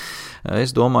nozīmē.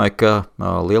 Es domāju, ka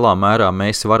lielā mērā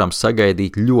mēs varam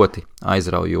sagaidīt ļoti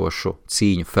aizraujošu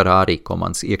cīņu Ferrari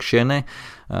komandas iekšienē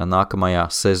nākamajā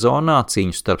sezonā,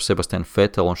 cīņu starp Sebastianu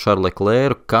Vettelu un Charles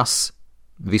Leclerc, kas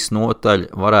visnotaļ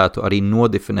varētu arī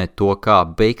nodefinēt to, kā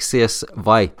beigsies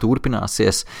vai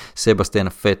turpināsies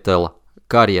Sebastiana Vettela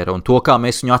karjeru un to, kā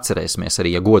mēs viņu atcerēsimies, arī,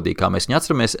 ja godīgi, kā mēs viņu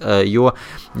atceramies,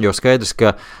 jo skaidrs,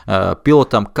 ka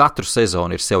pilotam katru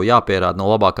sezonu ir sev jāpierāda no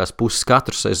labākās puses,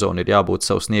 katru sezonu ir jābūt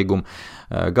savu sniegumu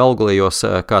galgalījos,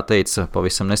 kā teica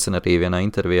pavisam nesen arī vienā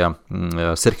intervijā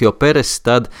Sergio Perez,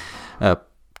 tad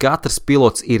katrs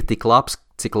pilots ir tik labs,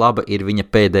 cik laba ir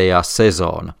viņa pēdējā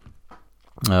sezona.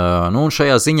 Nu, un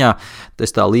šajā ziņā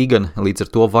tā līga līdz ar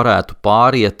to varētu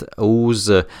pāriet uz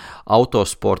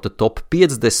autosporta top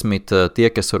 50. Tie,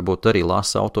 kas varbūt arī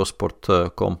lasa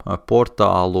autosporta.com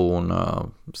portālu un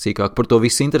sīkāk par to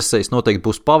visu interesējas, noteikti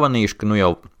būs pamanījuši, ka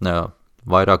jau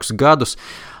vairākus gadus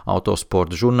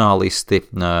autosporta žurnālisti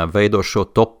veido šo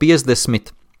top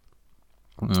 50,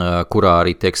 kurā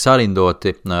arī tiek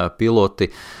sarindoti piloti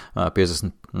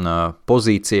 50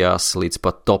 pozīcijās līdz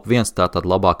pat top 1, tātad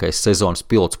labākais sezonas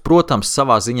pilots. Protams,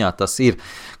 savā ziņā tas ir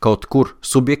kaut kur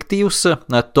subjektīvs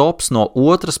tops, no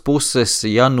otras puses,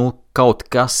 ja kaut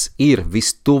kas ir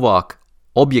vistuvāk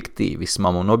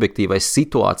objektīvismam un objektīvai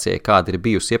situācijai, kāda ir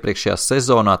bijusi iepriekšējā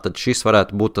sezonā, tad šis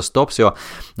varētu būt tas tops, jo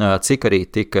cik arī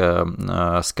tika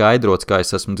skaidrots, kā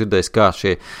es esmu dzirdējis, kā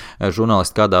šie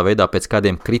žurnālisti kādā veidā pēc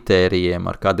kādiem kritērijiem,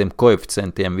 ar kādiem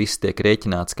koeficientiem viss tiek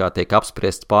rēķināts, kā tiek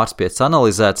apspriests, pārspiests,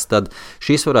 analizēts, tad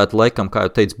šis varētu, laikam, kā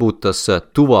jau teicu, būt tas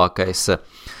tuvākais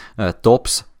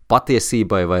tops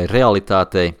patiesībai vai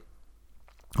realitātei,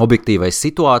 objektīvai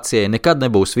situācijai. Nekad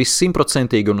nebūs viss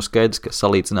 100%, un skaidrs, ka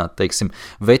salīdzināt, teiksim,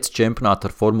 vecs čempionātu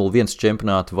ar Formula 1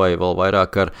 čempionātu vai vēl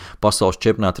vairāk ar pasaules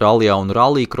čempionātu rallijā un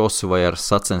rallycrossu vai ar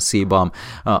sacensībām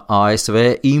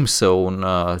ASV, IMSA un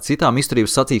citām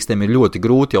izturības sacīkstēm ir ļoti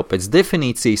grūti jau pēc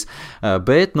definīcijas,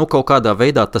 bet kaut kādā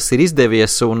veidā tas ir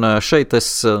izdevies, un šeit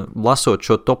es lasot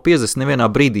šo top 50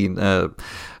 nevienā brīdī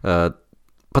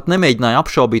pat nemēģināju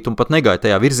apšaubīt un pat negāju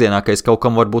tajā virzienā, ka es kaut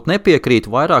kam varbūt nepiekrītu,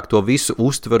 vairāk to visu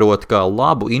uztverot kā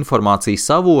labu informācijas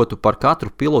avotu par katru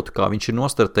pilotu, kā viņš ir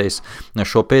nostartējis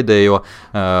šo pēdējo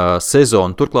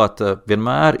sezonu. Turklāt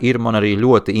vienmēr ir man arī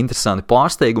ļoti interesanti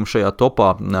pārsteigumi šajā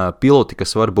topā, piloti,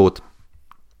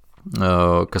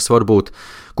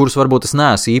 kurus varbūt es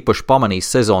neesmu īpaši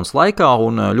pamanījis sezonas laikā,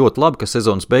 un ļoti labi, ka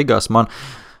sezonas beigās man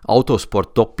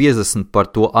Autosporta top 50 par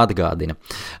to atgādina.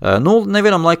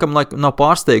 Nevienam laikam nav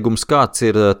pārsteigums, kāds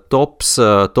ir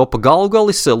topa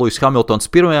galgalis. Lewis Hamiltons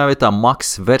 1. vietā,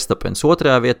 Max Verstappens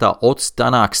 2. vietā, Ots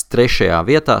Tanāks 3.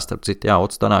 vietā. Starp citu,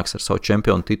 Ots Tanāks ar savu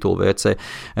čempionu titulu WC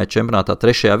čempionātā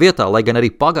 3. vietā, lai gan arī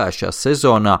pagājušajā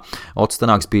sezonā Ots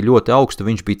Tanāks bija ļoti augstu,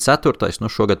 viņš bija 4.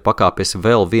 Šogad pakāpies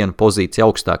vēl vienu pozīciju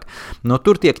augstāk.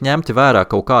 Tur tiek ņemti vērā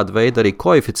kaut kāda veida arī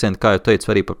koeficienti, kā jau teicu,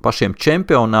 arī par pašiem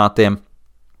čempionātiem.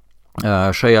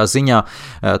 Šajā ziņā,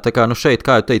 tā kā šeit,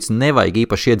 kā jau teicu, nevajag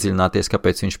īpaši iedziļināties,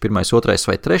 kāpēc viņš 1., 2.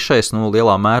 vai 3.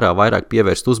 Lielā mērā vairāk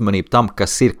pievērst uzmanību tam,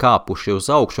 kas ir kāpuši uz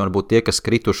augšu, un varbūt tie, kas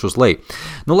krituši uz leju.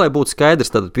 Lai būtu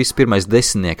skaidrs, tad viss pirmais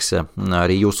desmitnieks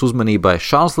arī jūsu uzmanībai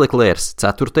Charles Leclerc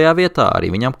 4. vietā,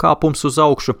 arī viņam kāpums uz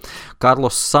augšu,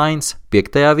 Carlos Sainz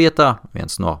 5. vietā,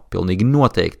 viens no pilnīgi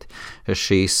noteikti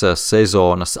šīs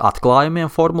sezonas atklājumiem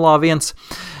Formulā 1,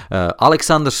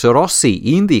 Aleksandrs Rossi,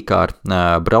 IndyCar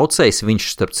braucējs, viņš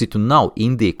starp citu nav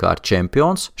IndyCar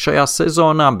čempions šajā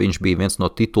sezonā, viņš bija viens no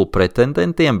titulu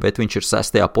pretendentiem, bet viņš ir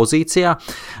 6. pozīcijā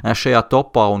šajā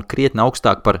topā un krietni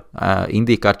augstāk par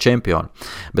IndyCar čempionu.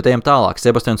 Bet ejam tālāk,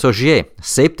 Sebastians Ogier,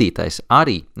 7.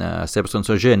 arī Sebastians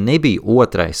Ogier nebija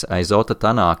 2. aiz Ota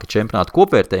Tanaka čempionāta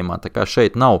kopvērtējumā, tā kā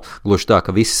šeit nav gluži tā,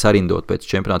 ka visi sarindot pēc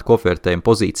čempionāta kopvērtējuma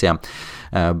pozīcijām,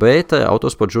 bet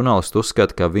autosporta žurnālisti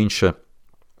uzskata, ka viņš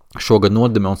šogad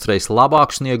nodemonstrējis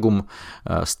labāku sniegumu,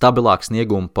 stabilāku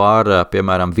sniegumu pār,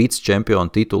 piemēram,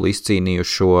 vicečempionu titulu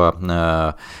izcīnījušo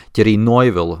Thierry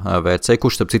Neuville VRC,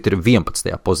 kurš starp citu ir 11.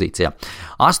 pozīcijā.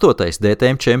 8.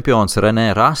 DTM čempions René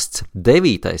Rasts,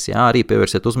 9. jā, arī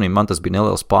pievērsiet uzmanību, man tas bija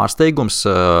neliels pārsteigums,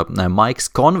 Maiks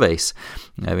Konvejs,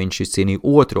 viņš izcīnīja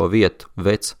 2. vietu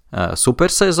vec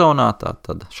supersezonā,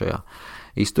 tātad šajā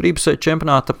izturības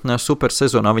čempionāta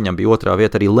supersezonā, viņam bija 2.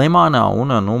 vieta arī Lemānā,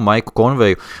 un Maiku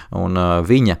Konveju un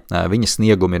viņa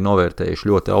sniegumi ir novērtējuši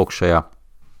ļoti augšējā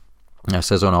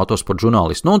sezonā autosporta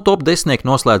žurnālisti. Un top 10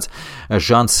 noslēdz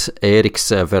Žans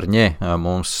Ēriks Verņē,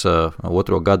 mums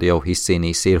 2. gadu jau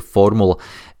izcīnījis ir Formula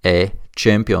E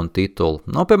čempionu titulu.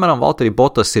 Piemēram, Valtteri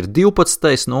Bottas ir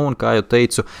 12. Un, kā jau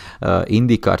teicu,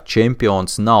 IndyCar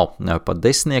čempions nav pat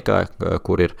 10.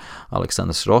 kur ir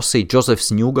Aleksandrs Rossi.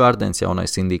 Josefs Newgardens,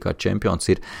 jaunais IndyCar čempions,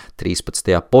 ir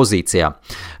 13. pozīcijā.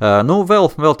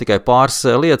 Vēl tikai pāris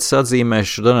lietas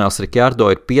atzīmēšu. Daniels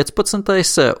Ricciardo ir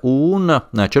 15. un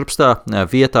 14.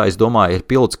 vietā, es domāju, ir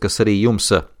pilots, kas arī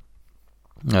jums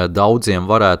daudziem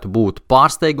varētu būt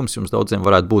pārsteigums, jums daudziem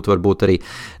varētu būt varbūt arī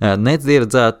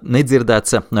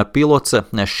nedzirdēts pilots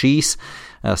šīs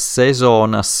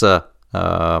sezonas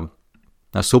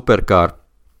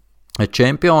superkāra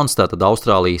čempions, tātad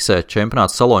Austrālijas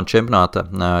čempionāta, salona čempionāta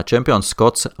čempions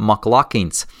Skots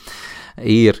Maklakins.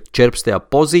 Ir 14.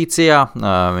 pozīcijā,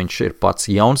 viņš ir pats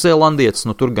jaunzēlandietis,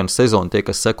 tur gan sezona tie,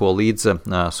 kas seko līdz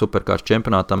superkārs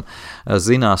čempionātam,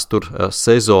 zinās, tur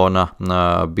sezona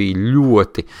bija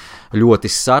ļoti,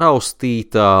 ļoti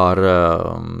saraustīta ar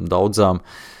daudzām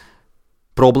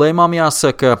problēmām,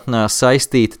 jāsaka,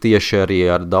 saistīta tieši arī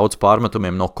ar daudz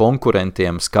pārmetumiem no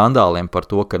konkurentiem, skandāliem par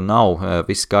to, ka nav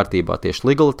viss kārtībā tieši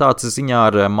legalitātes ziņā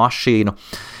ar mašīnu.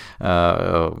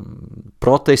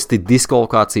 Protesti,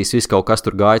 diskvalifikācijas, viss kaut kas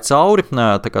tur gāja cauri,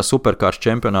 tā kā superkārs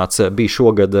čempionāts bija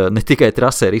šogad ne tikai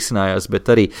trasē risinājās, bet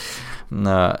arī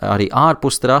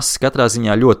ārpus trases, katrā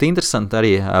ziņā ļoti interesanti,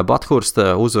 arī Bathurst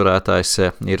uzvarētājs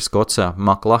ir Skots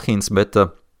Maklahins, bet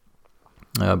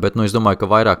es domāju, ka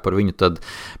vairāk par viņu tad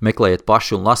meklējiet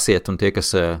paši un lasiet, un tie,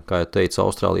 kas, kā jau teicu,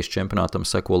 Austrālijas čempionātam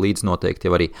seko līdz, noteikti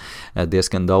jau arī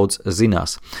diezgan daudz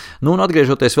zinās. Un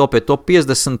atgriežoties vēl pie top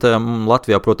 50,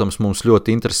 Latvijā, protams, mums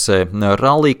ļoti interesē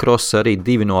rallycross, arī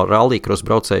 2 no rallycross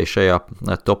braucēji šajā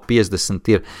top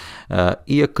 50 ir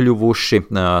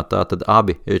iekļuvuši, tātad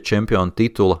abi čempionu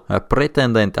titula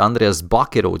pretendenti. Andrijas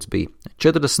Bakerūds bija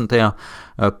 40.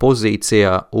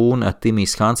 pozīcijā un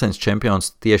Timijs Hansens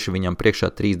čempions tieši viņam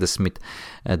priekšā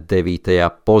 39.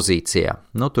 pozīcijā.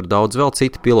 Tur daudz vēl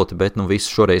citi piloti, bet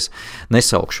visu šoreiz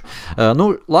nesaukšu.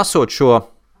 Lasot šo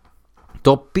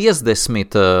top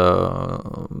 50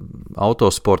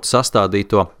 autosporta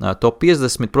sastādīto top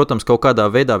 50, protams, kaut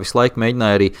kādā veidā visu laiku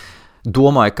mēģināja arī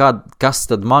domāju, kas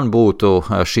tad man būtu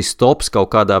šis tops kaut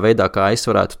kādā veidā, kā es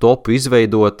varētu topu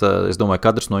izveidot. Es domāju,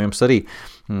 katrs no jums arī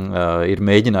ir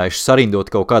mēģinājuši sarindot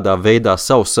kaut kādā veidā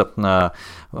savus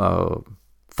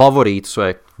favorītus vai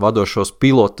vadošos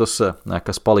pilotus,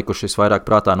 kas palikuši visvairāk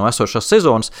prātā no esošās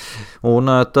sezonas. Un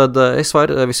tad es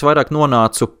visvairāk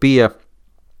nonācu pie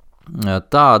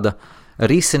tāda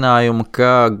risinājumu,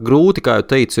 ka grūti, kā jau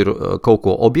teicu, ir kaut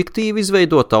ko objektīvi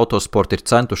izveidot. Autosporti ir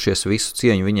centušies visu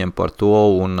cieņu viņiem par to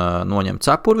un noņemt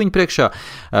cepuri viņu priekšā,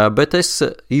 bet es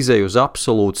izēju uz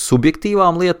absolūti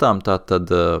subjektīvām lietām,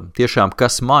 tātad tiešām,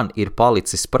 kas man ir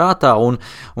palicis prātā,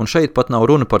 un šeit pat nav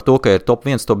runa par to, ka ir top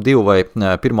 1, top 2 vai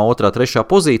 1, 2, 3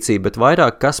 pozīcija, bet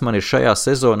vairāk, kas man ir šajā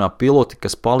sezonā piloti,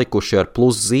 kas palikuši ar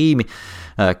plus zīmi,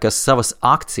 kas savas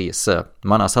akcijas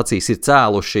manās acīs ir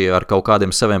cēluši ar kaut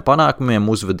kādiem saviem panākumiem,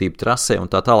 uzvedību trasē un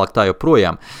tā tālāk tā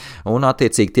joprojām. Un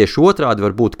attiecīgi tieši otrādi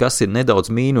varbūt, kas ir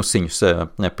nedaudz mīnusiņus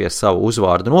pie savu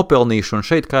uzvārdu nopelnījuši, un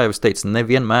šeit, kā jau es teicu,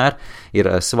 nevienmēr ir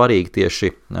svarīgi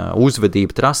tieši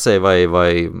uzvedība trasē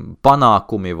vai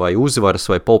panākumi vai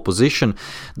uzvaras vai pole position.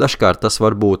 Dažkārt tas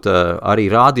var būt arī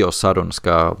radiosarunas,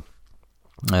 kā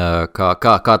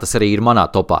tas arī ir manā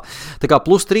topā. Tā kā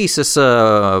plus 3 es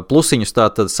plusiņus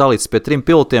tātad salīdz pie 3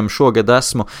 pilotiem šogad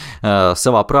esmu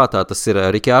savā prātā, tas ir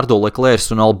Ricciardo, Leclerc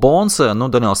un Albons.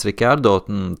 Daniels Ricciardo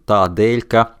tā dēļ,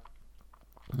 ka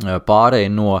pārēj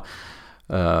no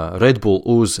Red Bull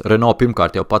uz Renault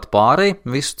pirmkārt jau pat pārēj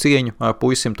visu cieņu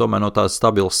puisim, tomēr no tās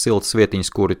stabilas siltas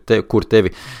vietiņas, kur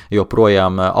tevi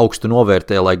joprojām augstu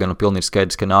novērtē, lai gan pilnīgi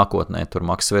skaidrs, ka nākotnē tur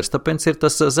Maks Verstapens ir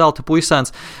tas zelta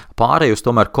puisēns, pārēj uz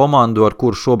tomēr komandu, ar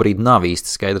kuru šobrīd nav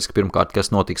īsti skaidrs, ka pirmkārt,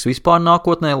 kas notiks vispār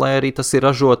nākotnē, lai arī tas ir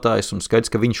ražotājs, un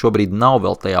skaidrs, ka viņš šobrīd nav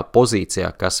vēl tajā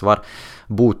pozīcijā, kas var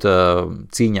būt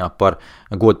cīņā par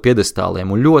godu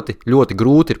piedestāliem, un ļoti, ļoti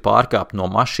grūti ir pārkāpt no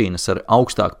mašīnas ar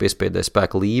augstāku piespēdēju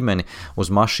spēku līmeni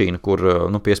uz mašīnu, kur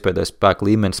piespēdēju spēku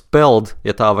līmenis peld,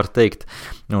 ja tā var teikt,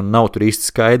 un nav tur īsti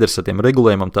skaidrs ar tiem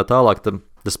regulējumam tā tālāk, tad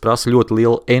tas prasa ļoti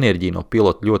lielu enerģiju no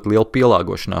pilota, ļoti lielu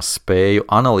pielāgošanās spēju,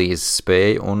 analīzes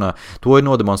spēju, un to ir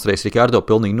nodemonstrējis Ricardo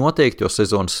pilnīgi noteikti, jo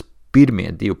sezonas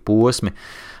pirmie 2 posmi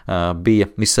bija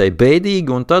visai bēdīgi,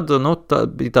 un tad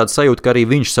bija tāda sajūta, ka arī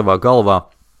viņš savā galvā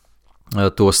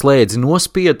to slēdzi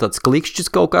nospied, tāds klikšķis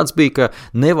kaut kāds bija, ka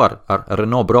nevar ar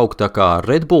Renault braukt tā kā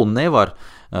Red Bull, nevar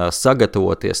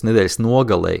sagatavoties nedēļas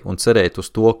nogalei un cerēt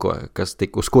uz to,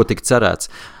 uz ko tika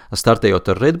cerēts.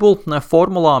 Startējot ar Red Bull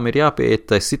formulām, ir jāpieiet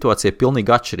tai situācija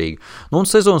pilnīgi atšķirīgi. Un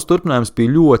sezonas turpinājums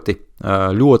bija ļoti,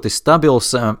 ļoti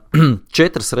stabils.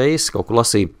 4 reizes kaut ko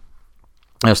lasīju.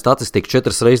 Statistika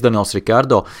 4 reizes Daniels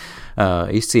Ricardo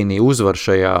izcīnīja uzvaru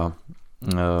šajā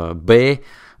B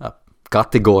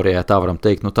kategorijā, tā varam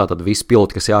teikt, tātad visi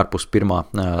piloti, kas ārpus pirmā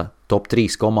top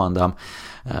 3 komandām,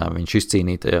 viņš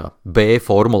izcīnīja tajā B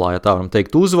formulā, ja tā varam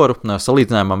teikt, uzvaru.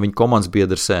 Salīdzinājumā viņa komandas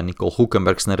biedrs Nikola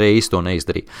Hulkenbergs nereiz to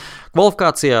neizdarīja.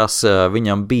 Kvalifikācijās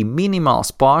viņam bija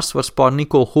minimāls pārsvars pār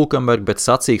Nikolu Hulkenbergu, bet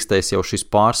sacīkstēs jau šis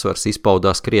pārsvars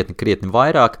izpaudās krietni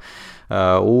vairāk.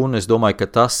 Un es domāju, ka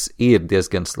tas ir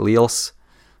diezgan liels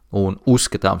un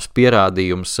uzskatāms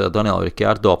pierādījums Daniela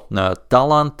Ricardo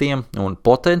talantiem un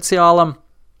potenciālam.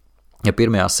 Ja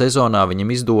pirmajā sezonā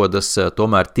viņam izdodas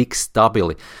tomēr tik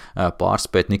stabili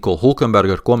pārspēt Nikolu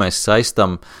Hulkenbergu, ar ko mēs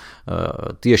saistam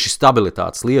tieši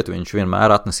stabilitātes lietu, viņš vienmēr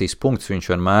atnesīs punktus,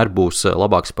 viņš vienmēr būs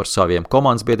labāks par saviem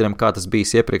komandas biedriem, kā tas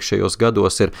bijis iepriekšējos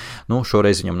gados ir,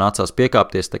 šoreiz viņam nācās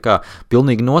piekāpties, tā kā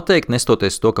pilnīgi noteikti,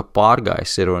 nestoties to, ka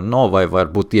pārgājis ir Renault, vai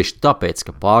varbūt tieši tāpēc,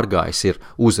 ka pārgājis ir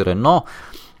uz Renault,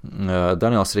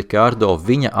 Daniels Ricardo,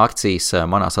 viņa akcijas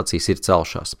manās acīs ir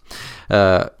celšās.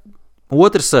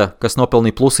 Otrs, kas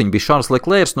nopelnīja plusiņu, bija Charles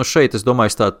Leclerc, šeit, es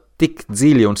domāju, tā tik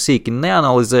dziļi un sīki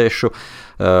neanalizēšu.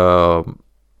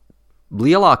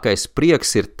 Lielākais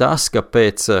prieks ir tas, ka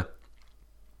pēc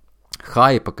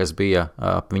haipa, kas bija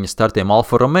viņa startiem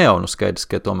Alfa Romeo, skaidrs,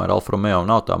 ka tomēr Alfa Romeo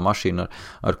nav tā mašīna,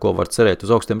 ar ko var cerēt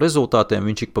uz augstiem rezultātiem,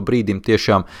 viņš ik pa brīdim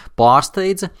tiešām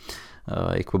pārsteidza,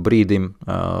 ik pa brīdim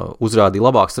uzrādīja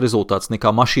labāks rezultāts nekā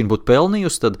mašīna būtu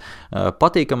pelnījusi, tad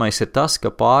patīkamais ir tas,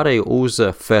 ka pārēju uz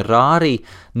Ferrari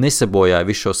nesabojāja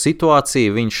visu šo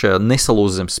situāciju, viņš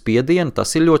nesalūza zem spiedienu,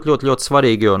 tas ir ļoti, ļoti, ļoti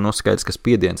svarīgi, jo skaidrs, ka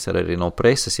spiediens ir arī no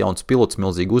preses, jauns pilots,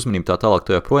 milzīga uzmanība, tā tālāk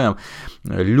to joprojām.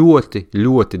 Ļoti,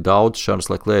 ļoti daudz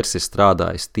Charles Leclerc ir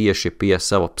strādājis tieši pie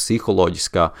sava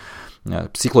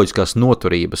psiholoģiskās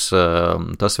noturības.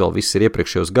 Tas vēl viss ir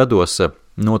iepriekšējos gados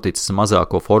noticis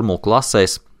mazāko formulu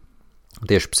klasēs.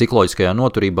 Tieši psiholoģiskajā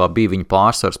noturībā bija viņa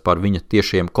pārsvars par viņa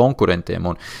tiešiem konkurentiem,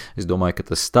 un es domāju, ka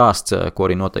tas stāsts, ko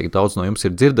arī noteikti daudz no jums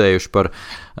ir dzirdējuši par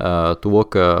to,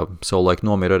 ka savulaik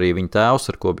nomira arī viņa tēvs,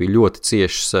 ar ko bija ļoti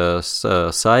cieša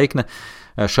saikne.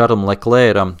 Charlesam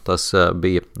Leclercam, tas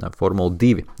bija Formula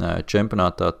 2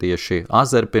 čempionātā tieši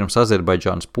pirms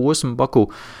Azerbaidžānas posma Baku.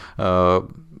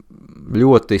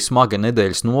 Ļoti smaga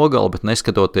nedēļas nogala, bet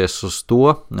neskatoties uz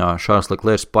to, Charles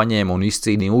Leclerc paņēma un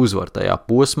izcīnīja uzvaru tajā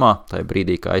posmā, tajā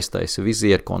brīdī, kā aiztaisa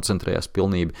vizieri, koncentrējās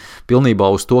pilnībā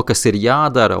uz to, kas ir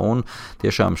jādara, un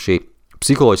tiešām šī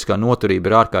psiholoģiskā noturība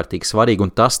ir ārkārtīgi svarīga,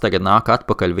 un tas tagad nāk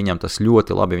atpakaļ, viņam tas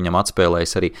ļoti labi viņam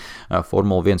atspēlējas arī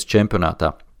Formula 1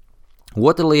 čempionātā.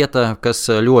 Otra lieta, kas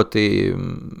ļoti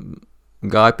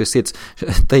gāja pie sirds,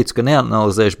 teicu, ka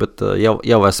neanalizēšu, bet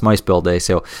jau esmu aizpeldējis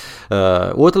jau.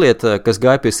 Otra lieta, kas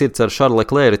gāja pie sirds ar Charlesu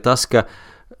Leclercu, ir tas, ka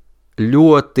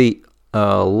ļoti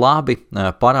labi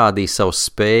parādīja savas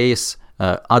spējas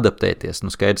adaptēties.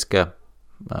 Skaidrs, ka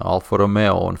Alfa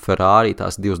Romeo un Ferrari,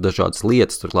 tās divas dažādas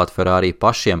lietas, turklāt Ferrari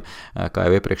pašiem, kā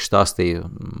jau iepriekš stāstīju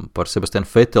par Sebastianu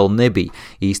Vettelu, nebija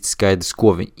īsti skaidrs,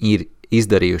 ko viņi ir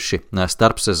izdarījuši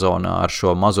starpsezonā ar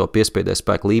šo mazo piespēdēju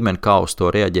spēku līmeni, kā uz to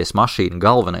reaģēs mašīna,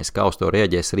 galvenais, kā uz to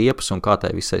reaģēs riepas un kā tai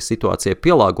visai situācijai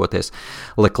pielāgoties.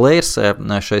 Leclerc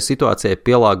šai situācijai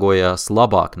pielāgojās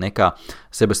labāk nekā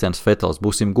Sebastians Vettels.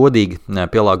 Būsim godīgi,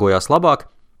 pielāgojās labāk,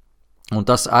 un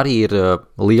tas arī ir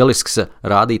lielisks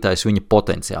rādītājs viņa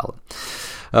potenciāli.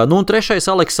 Un trešais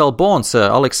Alex Albons.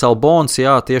 Alex Albons,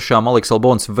 jā, tiešām Alex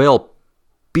Albons vēl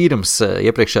pirms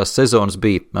iepriekšējās sezonas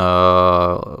bija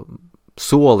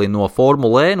soli no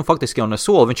Formula E, faktiski jau ne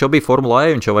soli, viņš jau bija Formula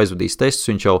E, viņš jau aizvadījis testus,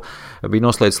 viņš jau bija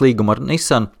noslēdzis līgumu ar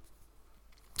Nissan,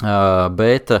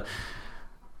 bet,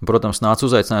 protams, nāca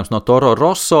uzaicinājums no Toro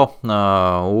Rosso,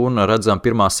 un redzam,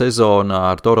 pirmā sezona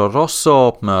ar Toro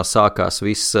Rosso sākās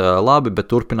viss labi, bet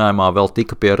turpinājumā vēl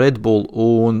tika pie Red Bull,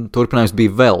 un turpinājums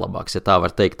bija vēl labāks, ja tā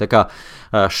var teikt. Tā kā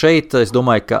šeit es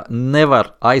domāju, ka nevar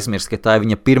aizmirst, ka tā ir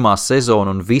viņa pirmā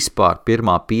sezona un vispār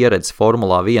pirmā pieredze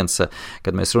Formulā 1,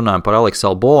 kad mēs runājam par Aleksu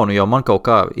Albonu, jo man kaut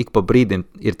kā ik pa brīdim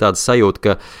ir tāda sajūta,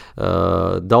 ka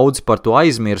daudzi par to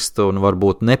aizmirst un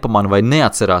varbūt nepamana vai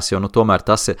neatcerās, jo tomēr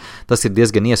tas ir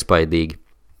diezgan iespaidīgi.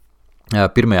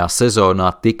 Pirmajā sezonā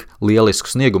tik lielisku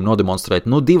sniegumu nodemonstrēt.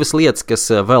 Divas lietas, kas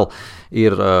vēl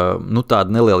ir tāda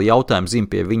neliela jautājuma zīme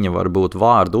pie viņa varbūt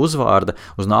vārda, uzvārda.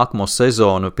 Uz nākamo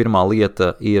sezonu pirmā lieta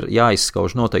ir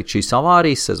jāizskauž noteikti šīs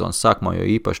avārijas sezonas sākumā, jo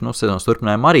īpaši sezonas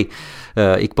turpinājumā arī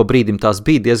ik pa brīdim tās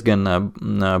bija diezgan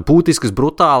būtiskas,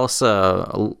 brutālas.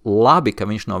 Labi, ka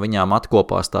viņš no viņām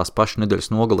atkopās tās pašas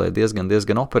nedēļas nogalē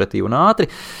diezgan operatīvi un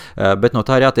ātri, bet no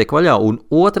tā ir jātiek vaļā. Un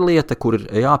otra lieta, kur ir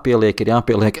jāpieliek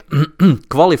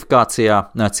kvalifikācijā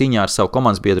cīņā ar savu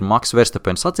komandas biedru Maksu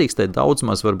Verstapenu sacīkstē, daudz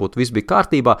maz varbūt viss bija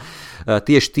kārtībā,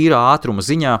 tieši tīrā ātruma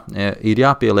ziņā ir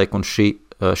jāpieliek un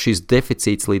šis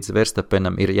deficīts līdz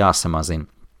Verstapenam ir jāsamazina.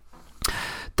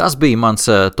 Tas bija mans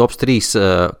top 3,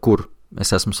 kur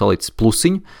es esmu salicis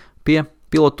plusiņu pie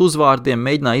pilotu uzvārdiem,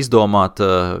 mēģināju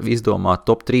izdomāt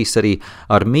top 3 arī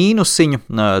ar mīnusiņu,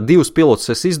 2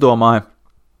 pilotus es izdomāju.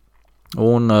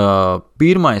 Un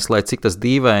pirmais, lai cik tas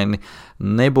dīvaini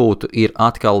nebūtu, ir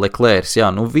atkal Leclercs.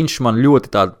 Viņš man ļoti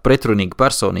tāda pretrunīga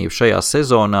personība šajā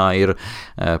sezonā ir,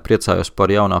 priecājos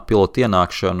par jaunā pilota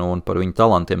ienākšanu un par viņu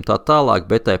talantiem tā tālāk,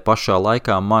 bet tai pašā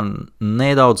laikā man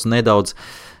nedaudz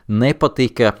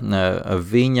nepatika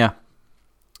viņa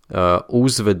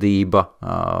uzvedība,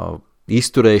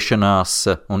 izturēšanās,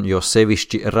 un jo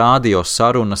sevišķi radio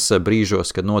sarunas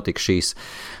brīžos, kad notika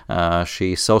šī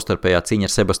savstarpējā cīņa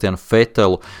ar Sebastianu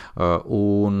Vetelu,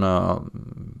 un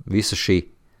visa šī,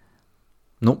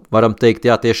 varam teikt,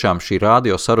 tiešām šī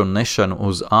radio saruna nešana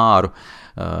uz āru,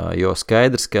 jo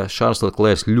skaidrs, ka Charles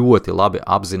Leclerc ļoti labi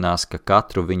apzinās, ka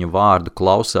katru viņu vārdu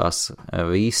klausās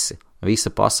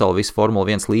visa pasaule, visa Formula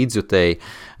 1 līdzjutēji,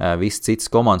 visi citas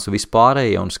komandas un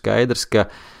vispārējie, un skaidrs, ka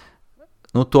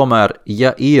tomēr,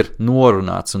 ja ir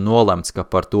norunāts un nolemts, ka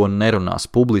par to nerunās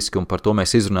publiski un par to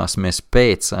mēs izrunāsimies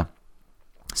pēc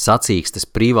sacīkstes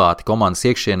privāti komandas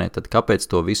iekšienē, tad kāpēc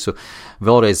to visu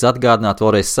vēlreiz atgādināt,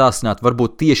 vēlreiz sāsināt,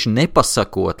 varbūt tieši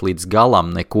nepasakot līdz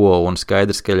galam neko un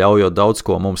skaidrs, ka ļaujot daudz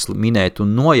ko mums minēt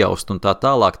un nojaust un tā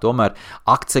tālāk, tomēr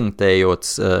akcentējot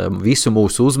visu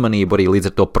mūsu uzmanību, arī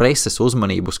līdz ar to preses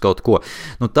uzmanību uz kaut ko.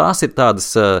 Tās ir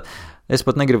tādas es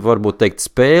pat negribu varbūt teikt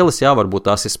spēles, varbūt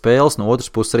tās ir spēles, no otras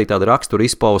puses arī tāda rakstura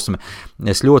izpausme.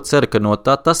 Es ļoti ceru,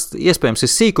 ka tas iespējams ir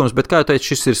sīkums, bet, kā jau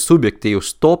teicu, šis ir subjektīvs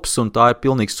tops, un tā ir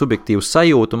pilnīgi subjektīva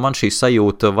sajūta, un man šī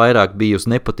sajūta vairāk bija uz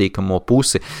nepatīkamo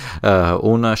pusi.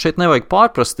 Un šeit nevajag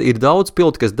pārprast, ir daudz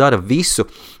pilotu, kas dara visu,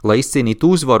 lai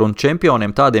izcīnītu uzvaru, un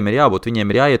čempioniem tādiem ir jābūt,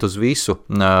 viņiem ir jāiet uz visu.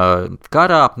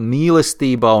 Karā,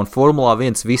 mīlestībā un Formulā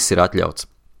 1 viss ir atļauts.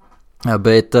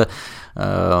 Bet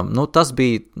tas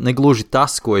bija negluži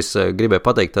tas, ko es gribēju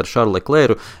pateikt ar Charlesu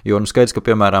Leclercu, jo skaidrs, ka,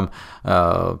 piemēram,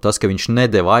 tas, ka viņš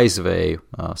nedeva aizvēju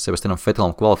Sebastianam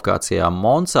Vettelam kvalifikācijā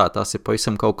Monsā, tas ir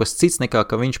pavisam kaut kas cits nekā,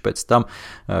 ka viņš pēc tam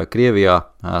Krievijā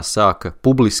sāka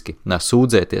publiski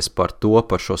sūdzēties par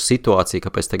šo situāciju,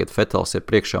 kāpēc tagad Vettels ir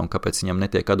priekšā un kāpēc viņam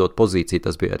netiek atdot pozīcija,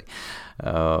 tas bija arī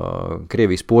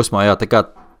Krievijas posmā, tā kā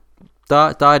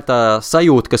tā ir tā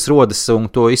sajūta, kas rodas un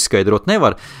to izskaidrot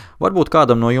nevar. Varbūt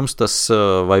kādam no jums tas,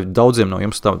 vai daudziem no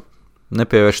jums tā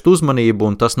nepievērst uzmanību,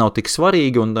 un tas nav tik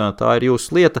svarīgi, un tā ir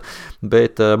jūsu lieta,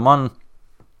 bet man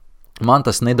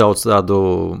tas nedaudz tādu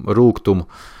rūgtumu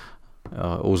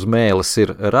uz mēles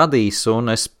ir radījis,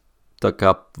 un es tā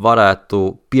kā varētu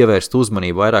pievērst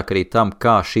uzmanību vairāk arī tam,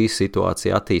 kā šī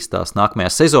situācija attīstās nākamajā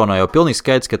sezonā, jo pilnīgi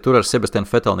skaidrs, ka tur ar Sebastianu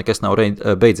Vettelu nekas nav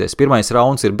beidzies. Pirmais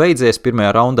rauns ir beidzies,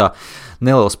 pirmajā raundā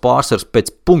neliels pārsvars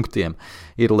pēc punktiem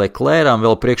ir Leclercam,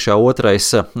 vēl priekšā otrais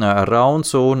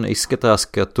rauns, un izskatās,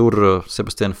 ka tur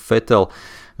Sebastianu Vettelu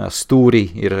stūrī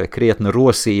ir krietna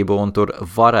rosība, un tur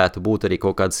varētu būt arī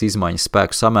kaut kādas izmaiņas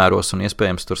spēku samēros, un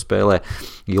iespējams tur spēlē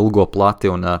ilgo plati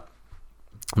un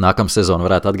nākamā sezona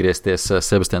varētu atgriezties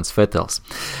Sebastians Vetels.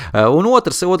 Un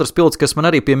otrs pilots, kas man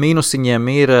arī pie mīnusiņiem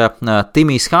ir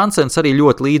Timijs Hansens, arī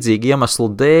ļoti līdzīgi iemeslu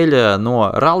dēļ no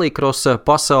rallycross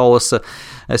pasaules.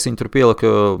 Es viņu tur pieliku,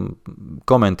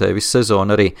 komentēju visu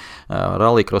sezonu arī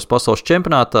rallycross pasaules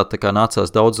čempionātā, tā kā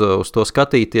nācās daudz uz to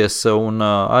skatīties, un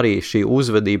arī šī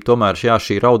uzvedība, tomēr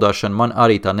šī raudāšana man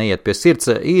arī tā neiet pie sirds.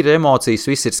 Ir emocijas,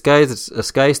 viss ir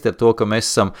skaisti ar to, ka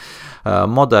mēs esam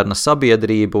moderna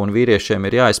sabiedrība un vīriešiem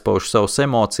ir jāizpauž savas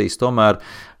emocijas, tomēr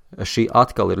šī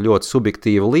atkal ir ļoti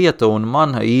subjektīva lieta, un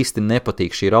man īsti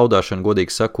nepatīk šī raudāšana,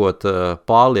 godīgi sakot,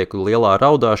 pārlieku lielā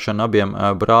raudāšana abiem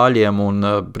brāļiem, un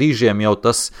brīžiem jau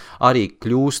tas arī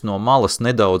kļūst no malas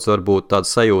nedaudz varbūt tāda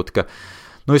sajūta,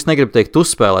 ka es negribu teikt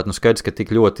uzspēlēt, skaidrs, ka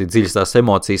tik ļoti dziļas tās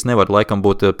emocijas nevar laikam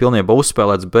būt pilnībā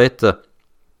uzspēlēts, bet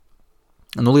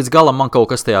līdz galam man kaut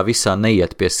kas tajā visā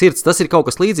neiet pie sirds. Tas ir kaut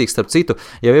kas līdzīgs, starp citu,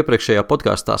 jau iepriekšējā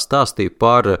podkāstā stāstīju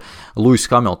par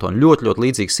Lewisu Hamiltonu. Ļoti, ļoti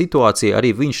līdzīga situācija,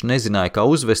 arī viņš nezināja, kā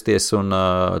uzvesties, un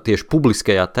tieši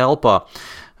publiskajā telpā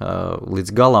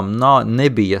līdz galam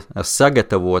nebija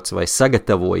sagatavots vai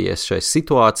sagatavojies šai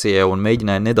situācijai un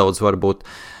mēģināja nedaudz varbūt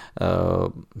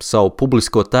savu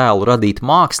publisko tēlu radīt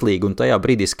mākslīgi, un tajā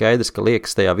brīdī skaidrs, ka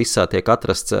liekas, tajā visā tiek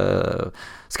atrasts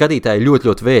skatītāji ļoti,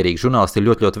 ļoti vērīgi, žurnālisti ir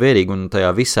ļoti, ļoti vērīgi, un tajā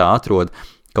visā atrod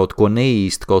kaut ko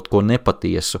neīstu, kaut ko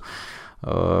nepatiesu.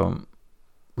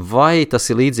 Vai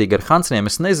tas ir līdzīgi ar Hanseniem,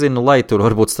 es nezinu, lai tur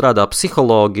varbūt strādā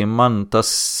psihologi, man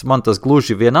tas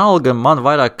gluži vienalga, man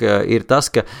vairāk ir tas,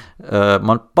 ka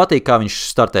man patīk, kā viņš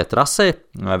startē trasē,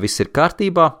 viss ir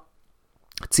kārtībā,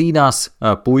 cīnās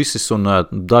puisis, un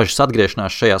dažas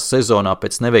atgriešanās šajā sezonā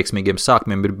pēc neveiksmīgiem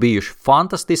sākumiem ir bijuši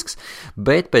fantastisks,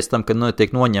 bet pēc tam, kad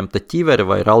tiek noņemta ķivere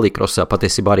vai rallycrossā,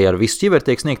 patiesībā arī ar visu ķiveri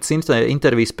tiek sniegtas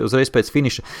intervijas uzreiz pēc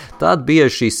finiša, tad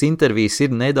bieži šīs intervijas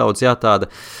ir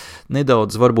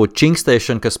nedaudz varbūt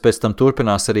čingstēšana, kas pēc tam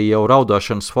turpinās arī jau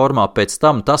raudāšanas formā pēc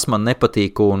tam, tas man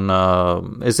nepatīk, un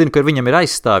es zinu, ka viņam ir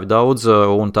aizstāvi daudz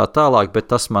un tā tālāk,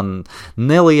 bet tas man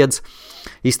neliedz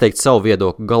izteikt savu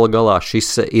viedokli. Galā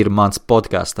šis ir mans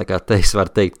podcasts, tā kā te es varu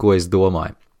teikt, ko es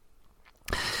domāju.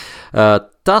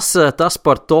 Tas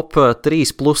par top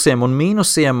 3 plusiem un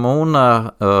mīnusiem, un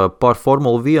par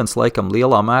Formulu 1 laikam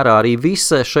lielā mērā arī viss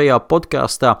šajā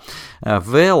podkastā.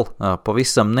 Vēl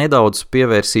pavisam nedaudz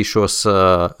pievērsīšos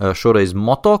šoreiz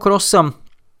motocrossam.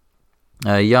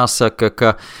 Jāsaka,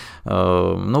 ka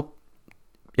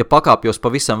ja pakāpjos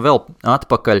pavisam vēl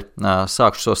atpakaļ,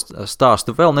 sākšu šo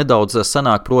stāstu vēl nedaudz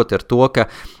sanāk, proti ar to, ka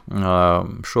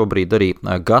šobrīd arī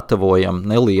gatavojam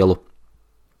nelielu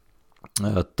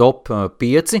top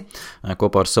 5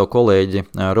 kopā ar savu kolēģi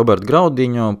Robertu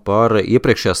Graudiņu par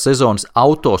iepriekšējās sezonas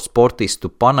autosportistu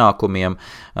panākumiem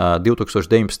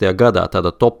 2019. gadā.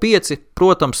 Tātad top 5,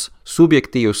 protams,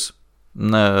 subjektīvs.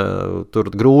 Tur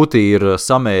grūti ir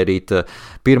samērīt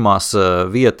pirmās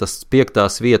vietas,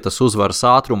 5. vietas uzvaras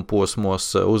ātrumposmos,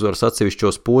 uzvaras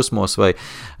atsevišķos posmos vai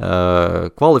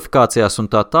kvalifikācijās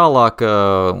un tā tālāk,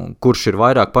 kurš ir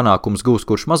vairāk panākums gūs,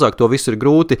 kurš mazāk, to visu ir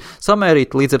grūti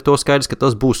samērīt, līdz ar to skaidrs, ka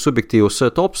tas būs subjektīvs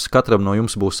tops, katram no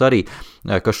jums būs arī,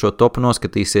 kas šo topu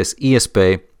noskatīsies,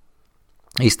 iespēja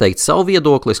izteikt savu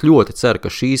viedokli. Es ļoti ceru, ka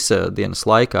šīs dienas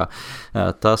laikā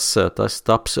tas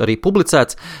taps arī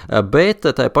publicēts, bet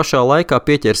tā pašā laikā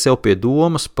pieķer sev pie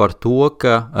domas par to,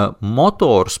 ka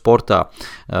motoru sportā,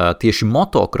 tieši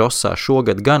motocrossā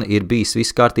šogad gan ir bijis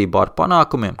viss kārtībā ar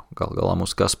panākumiem. Galā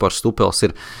mums Kaspars Stupels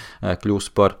ir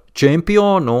kļūst par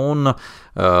čempionu, un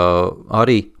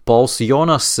arī Pauls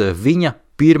Jonas, viņa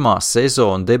pirmā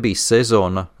sezona, debijas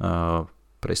sezona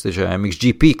prestižajā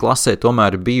MXGP klasē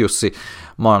tomēr bijusi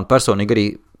man personīgi arī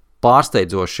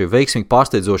pārsteidzoši veiksmīgi,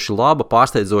 pārsteidzoši laba,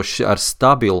 pārsteidzoši ar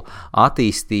stabilu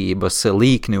attīstības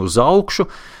līkni uz augšu.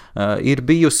 Ir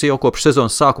bijusi jau kopš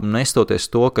sezonas sākuma,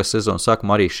 nestoties to, ka sezonas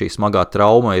sākuma arī šī smagā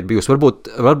trauma ir bijusi.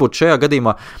 Varbūt šajā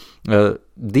gadījumā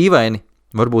dīvaini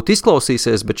varbūt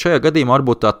izklausīsies, bet šajā gadījumā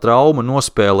varbūt tā trauma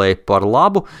nospēlēja par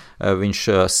labu. Viņš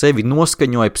sevi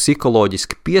noskaņoja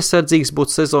psiholoģiski piesardzīgs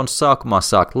būt sezonas sākumā,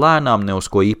 sākt lēnām, ne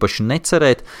uz ko īpaši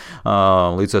necerēt.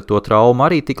 Līdz ar to trauma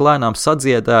arī tik lēnām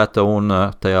sadziedēta, un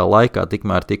tajā laikā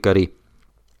tikmēr tika arī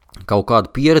kaut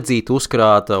kāda pieredzīta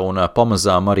uzkrāta, un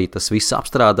pamazām arī tas viss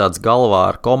apstrādāts galvā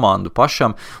ar komandu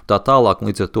pašam, tā tālāk,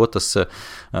 līdz ar to tas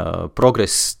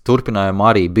progress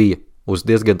turpinājumā arī bija uz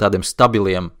diezgan tādiem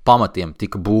stabiliem pamatiem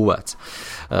tika būvēts.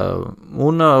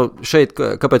 Un šeit,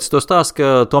 kāpēc to stāstu, ka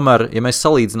tomēr, ja mēs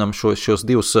salīdzinām šos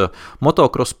divus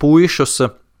motocross puišus,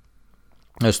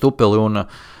 Stupeli un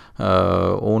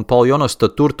Paulu Jonas,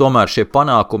 tad tur tomēr šie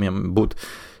panākumiem būtu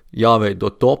jāveido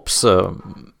tops.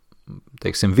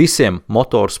 teiksim, visiem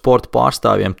motoru sporta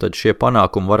pārstāvjiem, tad šie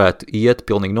panākumi varētu iet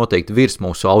pilnīgi noteikti virs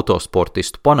mūsu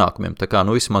autosportistu panākumiem. Tā kā,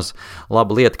 vismaz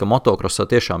laba lieta, ka motokrosā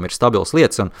tiešām ir stabils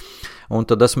lietas, un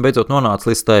tad esmu beidzot nonācis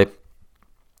līdz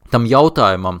tam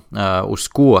jautājumam, uz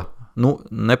ko,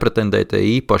 nepretendēt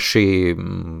īpaši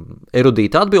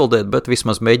erudīti atbildēt, bet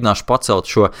vismaz mēģināšu pacelt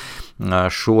šo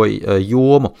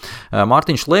jomu.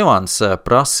 Mārtiņš Levāns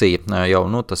prasīja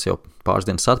jau, tas jau pāris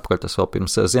dienas atpakaļ, tas vēl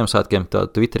pirms Ziemassvētkiem,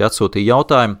 Twitterī atsūtīja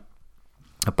jautājumu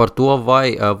par to,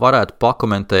 vai varētu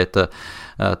pakomentēt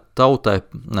tautai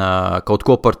kaut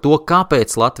ko par to, kāpēc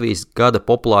Latvijas gada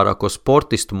populārāko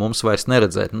sportistu mums vairs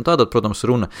neredzēt. Tātad, protams,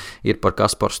 runa ir par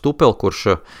Kasparu Stupeli, kurš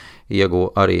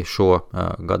ieguva arī šo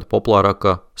gada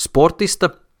populārākā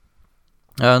sportista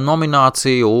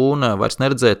nomināciju un vairs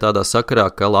neredzēja tādā sakarā,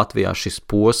 ka Latvijā šis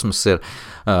posms ir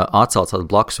atcelts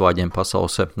blakusvāģiem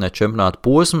pasaules čempionāta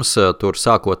posms. Tur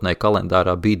sākotnēji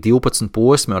kalendārā bija 12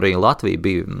 posmi, arī Latvija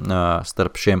bija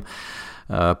starp šiem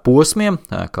posmiem,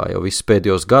 kā jau visus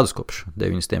pēdējos gadus, kopš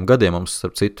 90. gadiem mums,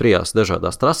 starp citu, 3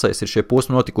 dažādās trasēs ir šie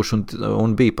posmi notikuši,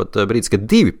 un bija pat brīdis, kad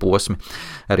 2 posmi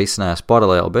risinājās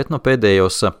paralēli, bet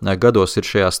pēdējos gados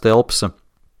ir šajās telpas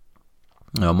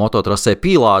mototrasē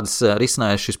Pīlādes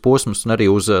risinājās šis posms, un arī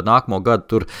uz nākamo gadu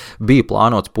tur bija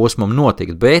plānots posmam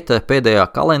notikt, bet pēdējā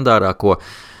kalendārā, ko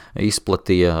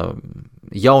izplatīja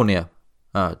jaunie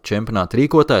čempionāta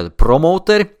rīkotāji,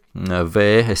 promoteri,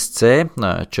 VSC,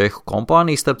 Čehu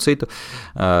kompānija, starp citu,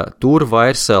 tur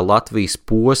vairs Latvijas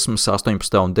posms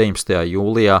 18. un 19.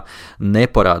 jūlijā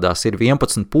neparādās. Ir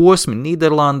 11 posmi,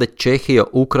 Nīderlande, Čehija,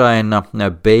 Ukraina,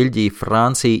 Beļģija,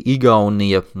 Francija,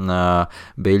 Igaunija,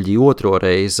 Beļģija otro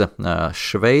reizi,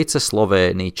 Šveice,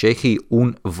 Slovēnija, Čehija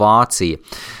un Vācija.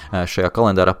 Šajā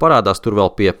kalendārā parādās, tur vēl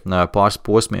pie pāris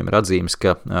posmiem ir atzīmes,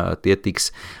 ka tie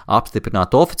tiks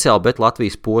apstiprināti oficiāli, bet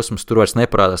Latvijas posms tur vairs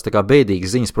neparādās. Tā kā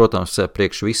bēdīgas ziņas, protams,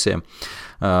 priekš visiem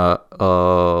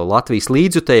Latvijas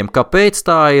līdzjutējiem. Kāpēc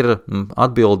tā ir?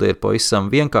 Atbilde ir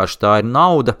pavisam vienkārši, tā ir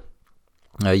nauda.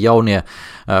 Jaunie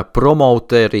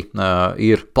promoteri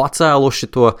ir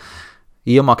pacēluši to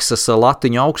iemaksas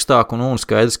latiņu augstāk, un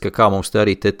skaidrs, ka kā mums te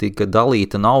arī tika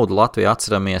dalīta nauda, Latvijā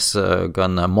atceramies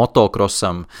gan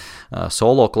motokrosam,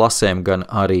 solo klasēm, gan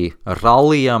arī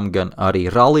rallijam, gan arī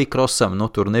rallykrosam,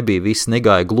 tur nebija viss,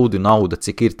 negāja gludi nauda,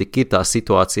 cik ir, tik ir, tā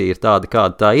situācija ir tāda,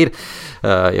 kāda tā ir,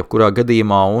 jebkurā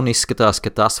gadījumā, un izskatās,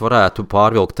 ka tas varētu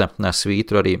pārvilkt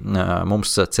svītru arī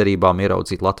mums cerībām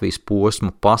ieraudzīt Latvijas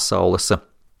posmu pasaules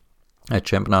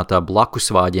čempionātā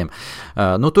blakusvāģiem.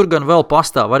 Tur gan vēl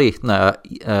pastāv arī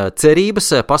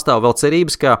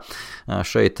cerības, ka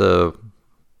šeit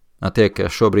tiek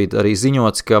šobrīd arī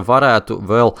ziņots, ka varētu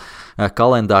vēl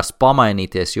kalendārs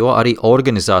pamainīties, jo arī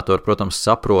organizatori, protams,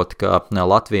 saprot, ka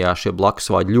Latvijā šie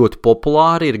blakusvāģi ļoti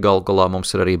populāri ir, galā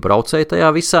mums ir arī braucēji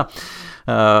tajā visā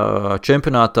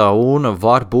čempionātā, un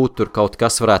varbūt tur kaut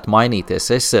kas varētu mainīties.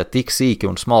 Es tik sīki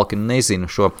un smalki nezinu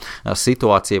šo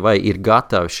situāciju, vai ir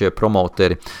gatavi šie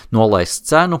promoteri nolaist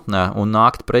cenu un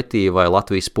nākt pretī, vai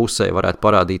Latvijas pusē varētu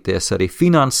parādīties arī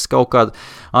finanses kaut kāda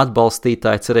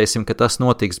atbalstītāji. Cerēsim, ka tas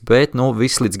notiks, bet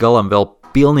viss līdz galam vēl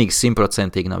pilnīgi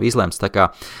 100% nav izlemts, tā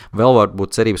kā vēl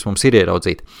varbūt cerības mums ir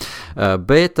ieraudzīt.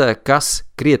 Bet kas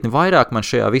krietni vairāk man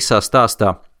šajā visā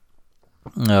stāstā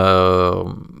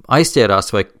aizķērās,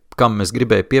 vai kam mēs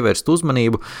gribēju pievērst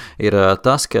uzmanību, ir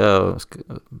tas, ka,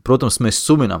 protams, mēs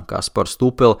suminām Kasparu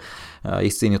Stupeli,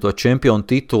 izcīnīja to čempionu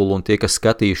titulu, un tie, kas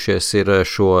skatījušies ir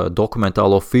šo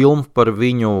dokumentālo filmu par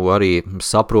viņu, arī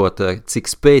saprot, cik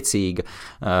spēcīga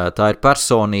tā ir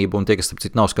personība, un tie, kas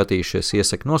tāpēc nav skatījušies,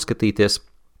 iesaku noskatīties.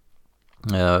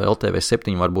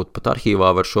 LTV7 varbūt pat arhīvā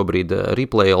var šobrīd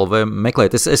Replay LV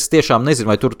meklēt. Es tiešām nezinu,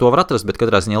 vai tur to var atrast, bet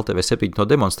katrā ziņā LTV7 to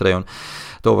demonstrē un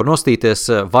to var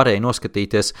varēja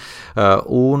noskatīties.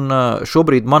 Un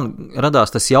šobrīd man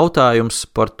radās tas jautājums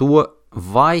par to,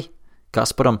 vai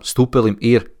Kasparam Stupelim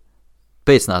ir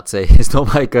pēcnācēji. Es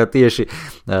domāju, ka tieši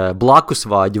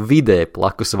blakusvāģu vidē,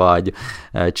 blakusvāģu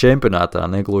čempionātā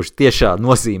negluži tiešā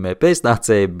nozīmē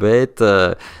pēcnācēji, bet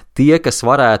tie, kas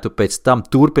varētu pēc tam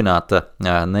turpināt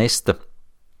nest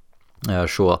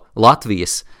šo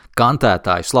Latvijas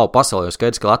kantētāju slavu pasaulē, jo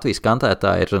skaidrs, ka Latvijas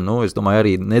kantētāji ir, es domāju,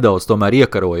 arī nedaudz tomēr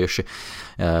iekarojuši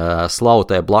slavu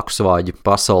tajā blakusvāģu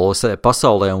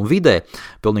pasaulē un vidē.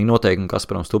 Pilnīgi noteikti,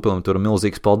 Kasparam Stupelim tur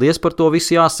milzīgs paldies par to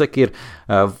visu jāsaka. Ir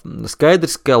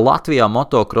skaidrs, ka Latvijā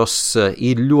motocross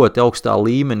ir ļoti augstā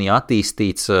līmenī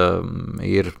attīstīts,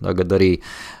 ir tagad arī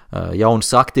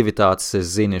jaunas aktivitātes. Es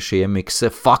zinu, šī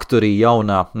MX Factory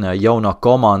jaunā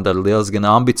komanda ar diezgan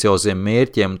ambicioziem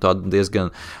mērķiem, tādu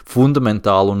diezgan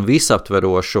fundamentālu un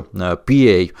visaptverošu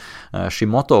pieeju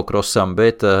šim motokrosam,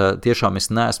 bet tiešām es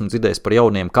neesmu dzirdējis par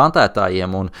jauniem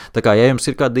kantētājiem, un tā kā, ja jums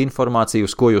ir kāda informācija,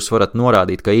 uz ko jūs varat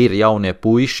norādīt, ka ir jaunie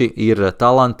puiši, ir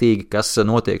talantīgi, kas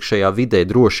notiek šajā vidē,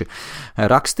 droši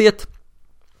rakstiet.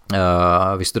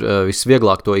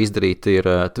 Visvieglāk to izdarīt ir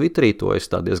Twitterī, to es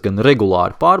tā diezgan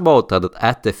regulāri pārbaudu, tātad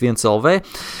 @F1LV.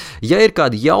 Ja ir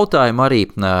kādi jautājumi arī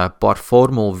par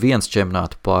Formulu 1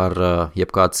 čempionātu, par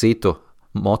jebkādu citu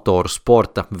motoru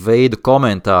sporta veidu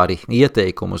komentāri,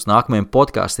 ieteikumu uz nākamajiem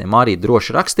podkāstiem, arī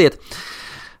droši rakstiet.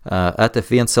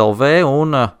 F1LV,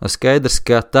 un skaidrs,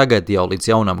 ka tagad jau līdz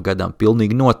jaunam gadam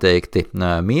pilnīgi noteikti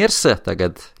miers,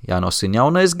 tagad jānosina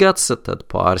jaunais gads, tad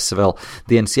pāris vēl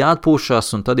dienas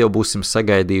jāatpūšās, un tad jau būsim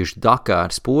sagaidījuši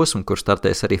Dakāras posmu, kur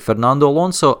startēs arī Fernando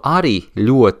Alonso, arī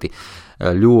ļoti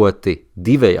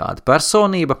divējāda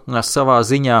personība savā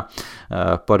ziņā.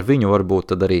 Par viņu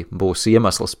varbūt tad arī būs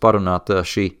iemesls parunāt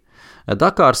šī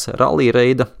Dakāras rallija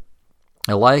reida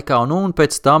laikā, un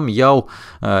pēc tam jau,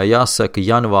 jāsaka,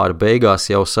 janvāra beigās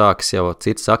jau sākas jau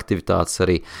citas aktivitātes,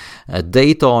 arī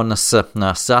Daytonas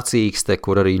sacīkste,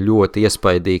 kur arī ļoti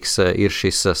iespaidīgs ir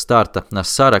šis starta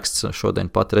saraksts.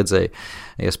 Šodien pat redzēju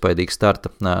iespaidīgu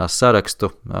starta sarakstu,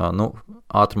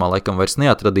 ātrumā laikam vairs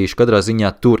neatradīšu, katrā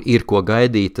ziņā tur ir ko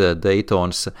gaidīt.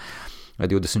 Daytonas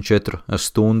 24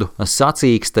 stundu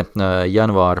sacīkste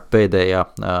janvāra pēdējā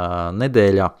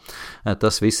nedēļā.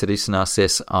 Tas viss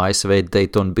risināsies ASV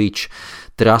Dayton Beach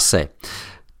trasē.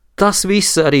 Tas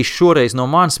viss arī šoreiz no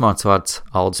manis, mans vārds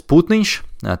Aldis Putniņš.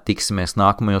 Tiksimies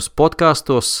nākamajos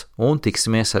podkāstos un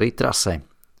tiksimies arī trasē.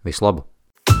 Visu labu!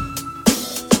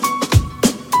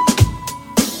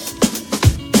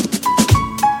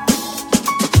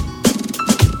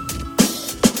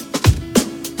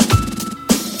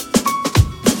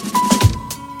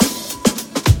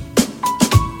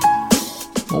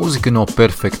 Mūzika no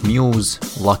Perfect Muse,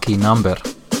 Lucky Number.